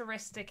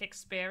futuristic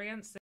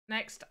experience.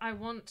 Next, I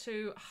want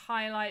to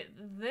highlight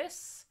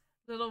this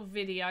little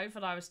video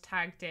that I was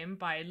tagged in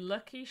by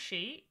Lucky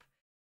Sheep.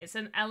 It's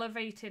an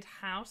elevated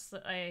house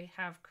that I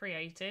have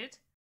created.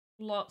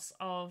 Lots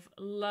of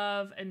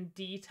love and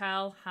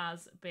detail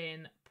has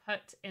been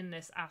put in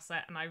this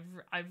asset, and I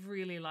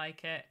really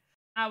like it.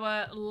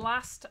 Our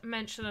last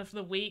mention of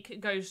the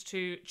week goes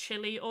to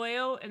Chili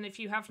Oil, and if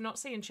you have not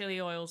seen Chili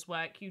Oil's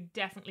work, you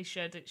definitely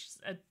should. It's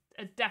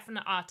a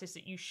definite artist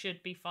that you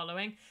should be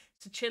following.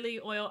 So Chili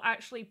Oil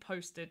actually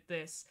posted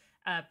this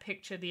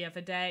picture the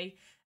other day,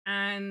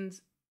 and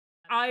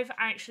I've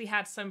actually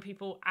had some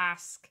people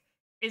ask,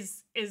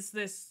 is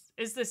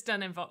this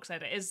done in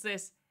VoxEdit? Is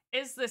this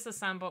a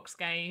sandbox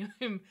game?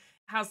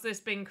 Has this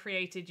been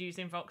created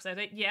using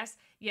VoxEdit? Yes,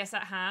 it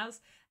has.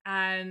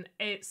 And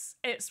it's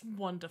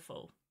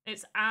wonderful.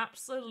 It's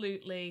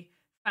absolutely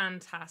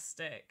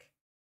fantastic.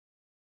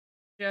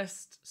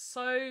 Just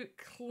so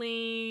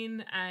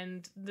clean,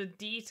 and the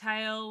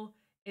detail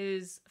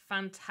is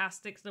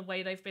fantastic. The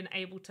way they've been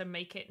able to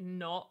make it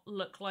not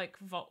look like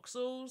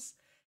voxels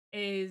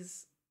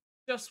is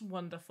just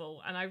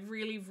wonderful, and I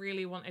really,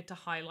 really wanted to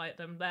highlight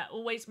them. They're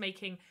always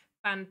making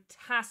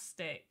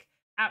fantastic,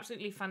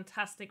 absolutely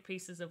fantastic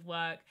pieces of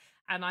work,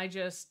 and I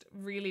just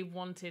really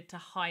wanted to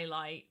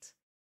highlight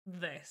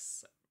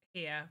this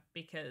here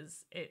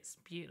because it's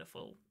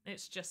beautiful.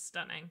 It's just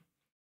stunning.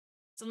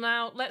 So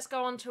now let's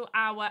go on to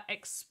our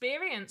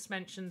experience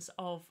mentions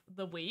of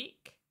the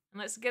week,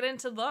 and let's get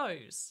into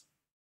those.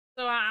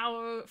 So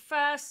our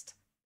first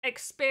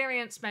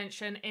experience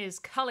mention is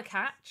Color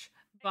Catch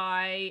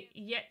by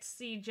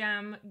Yetzi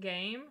Jam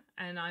Game,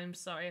 and I'm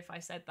sorry if I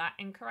said that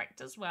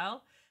incorrect as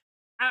well.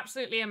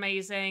 Absolutely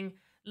amazing.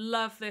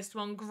 Love this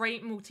one.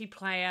 Great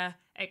multiplayer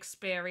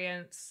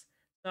experience.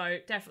 So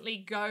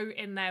definitely go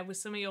in there with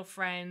some of your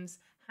friends,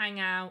 hang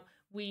out.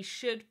 We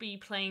should be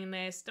playing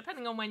this,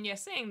 depending on when you're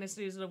seeing this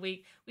news of the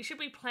week, we should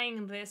be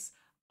playing this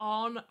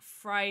on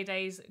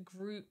Friday's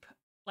group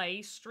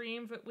play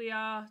stream that we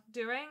are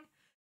doing.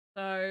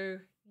 So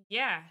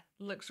yeah,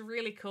 looks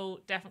really cool.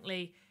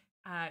 Definitely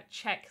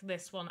check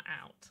this one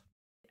out.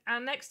 Our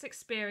next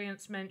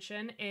experience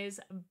mention is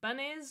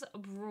Bunny's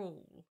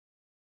Brawl.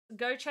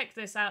 Go check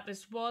this out.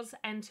 This was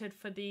entered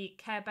for the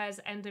Care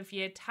Bears end of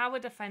year tower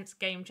defense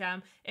game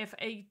jam. If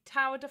a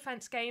tower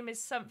defense game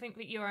is something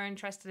that you are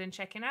interested in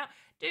checking out,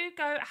 do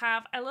go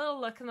have a little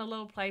look and a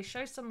little play.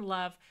 Show some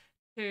love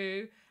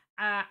to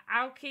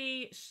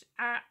Aoki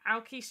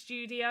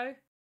Studio.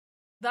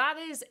 That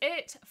is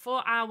it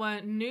for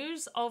our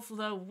news of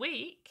the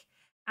week.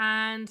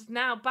 And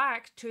now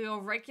back to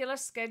your regular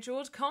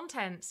scheduled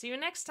content. See you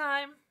next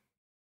time.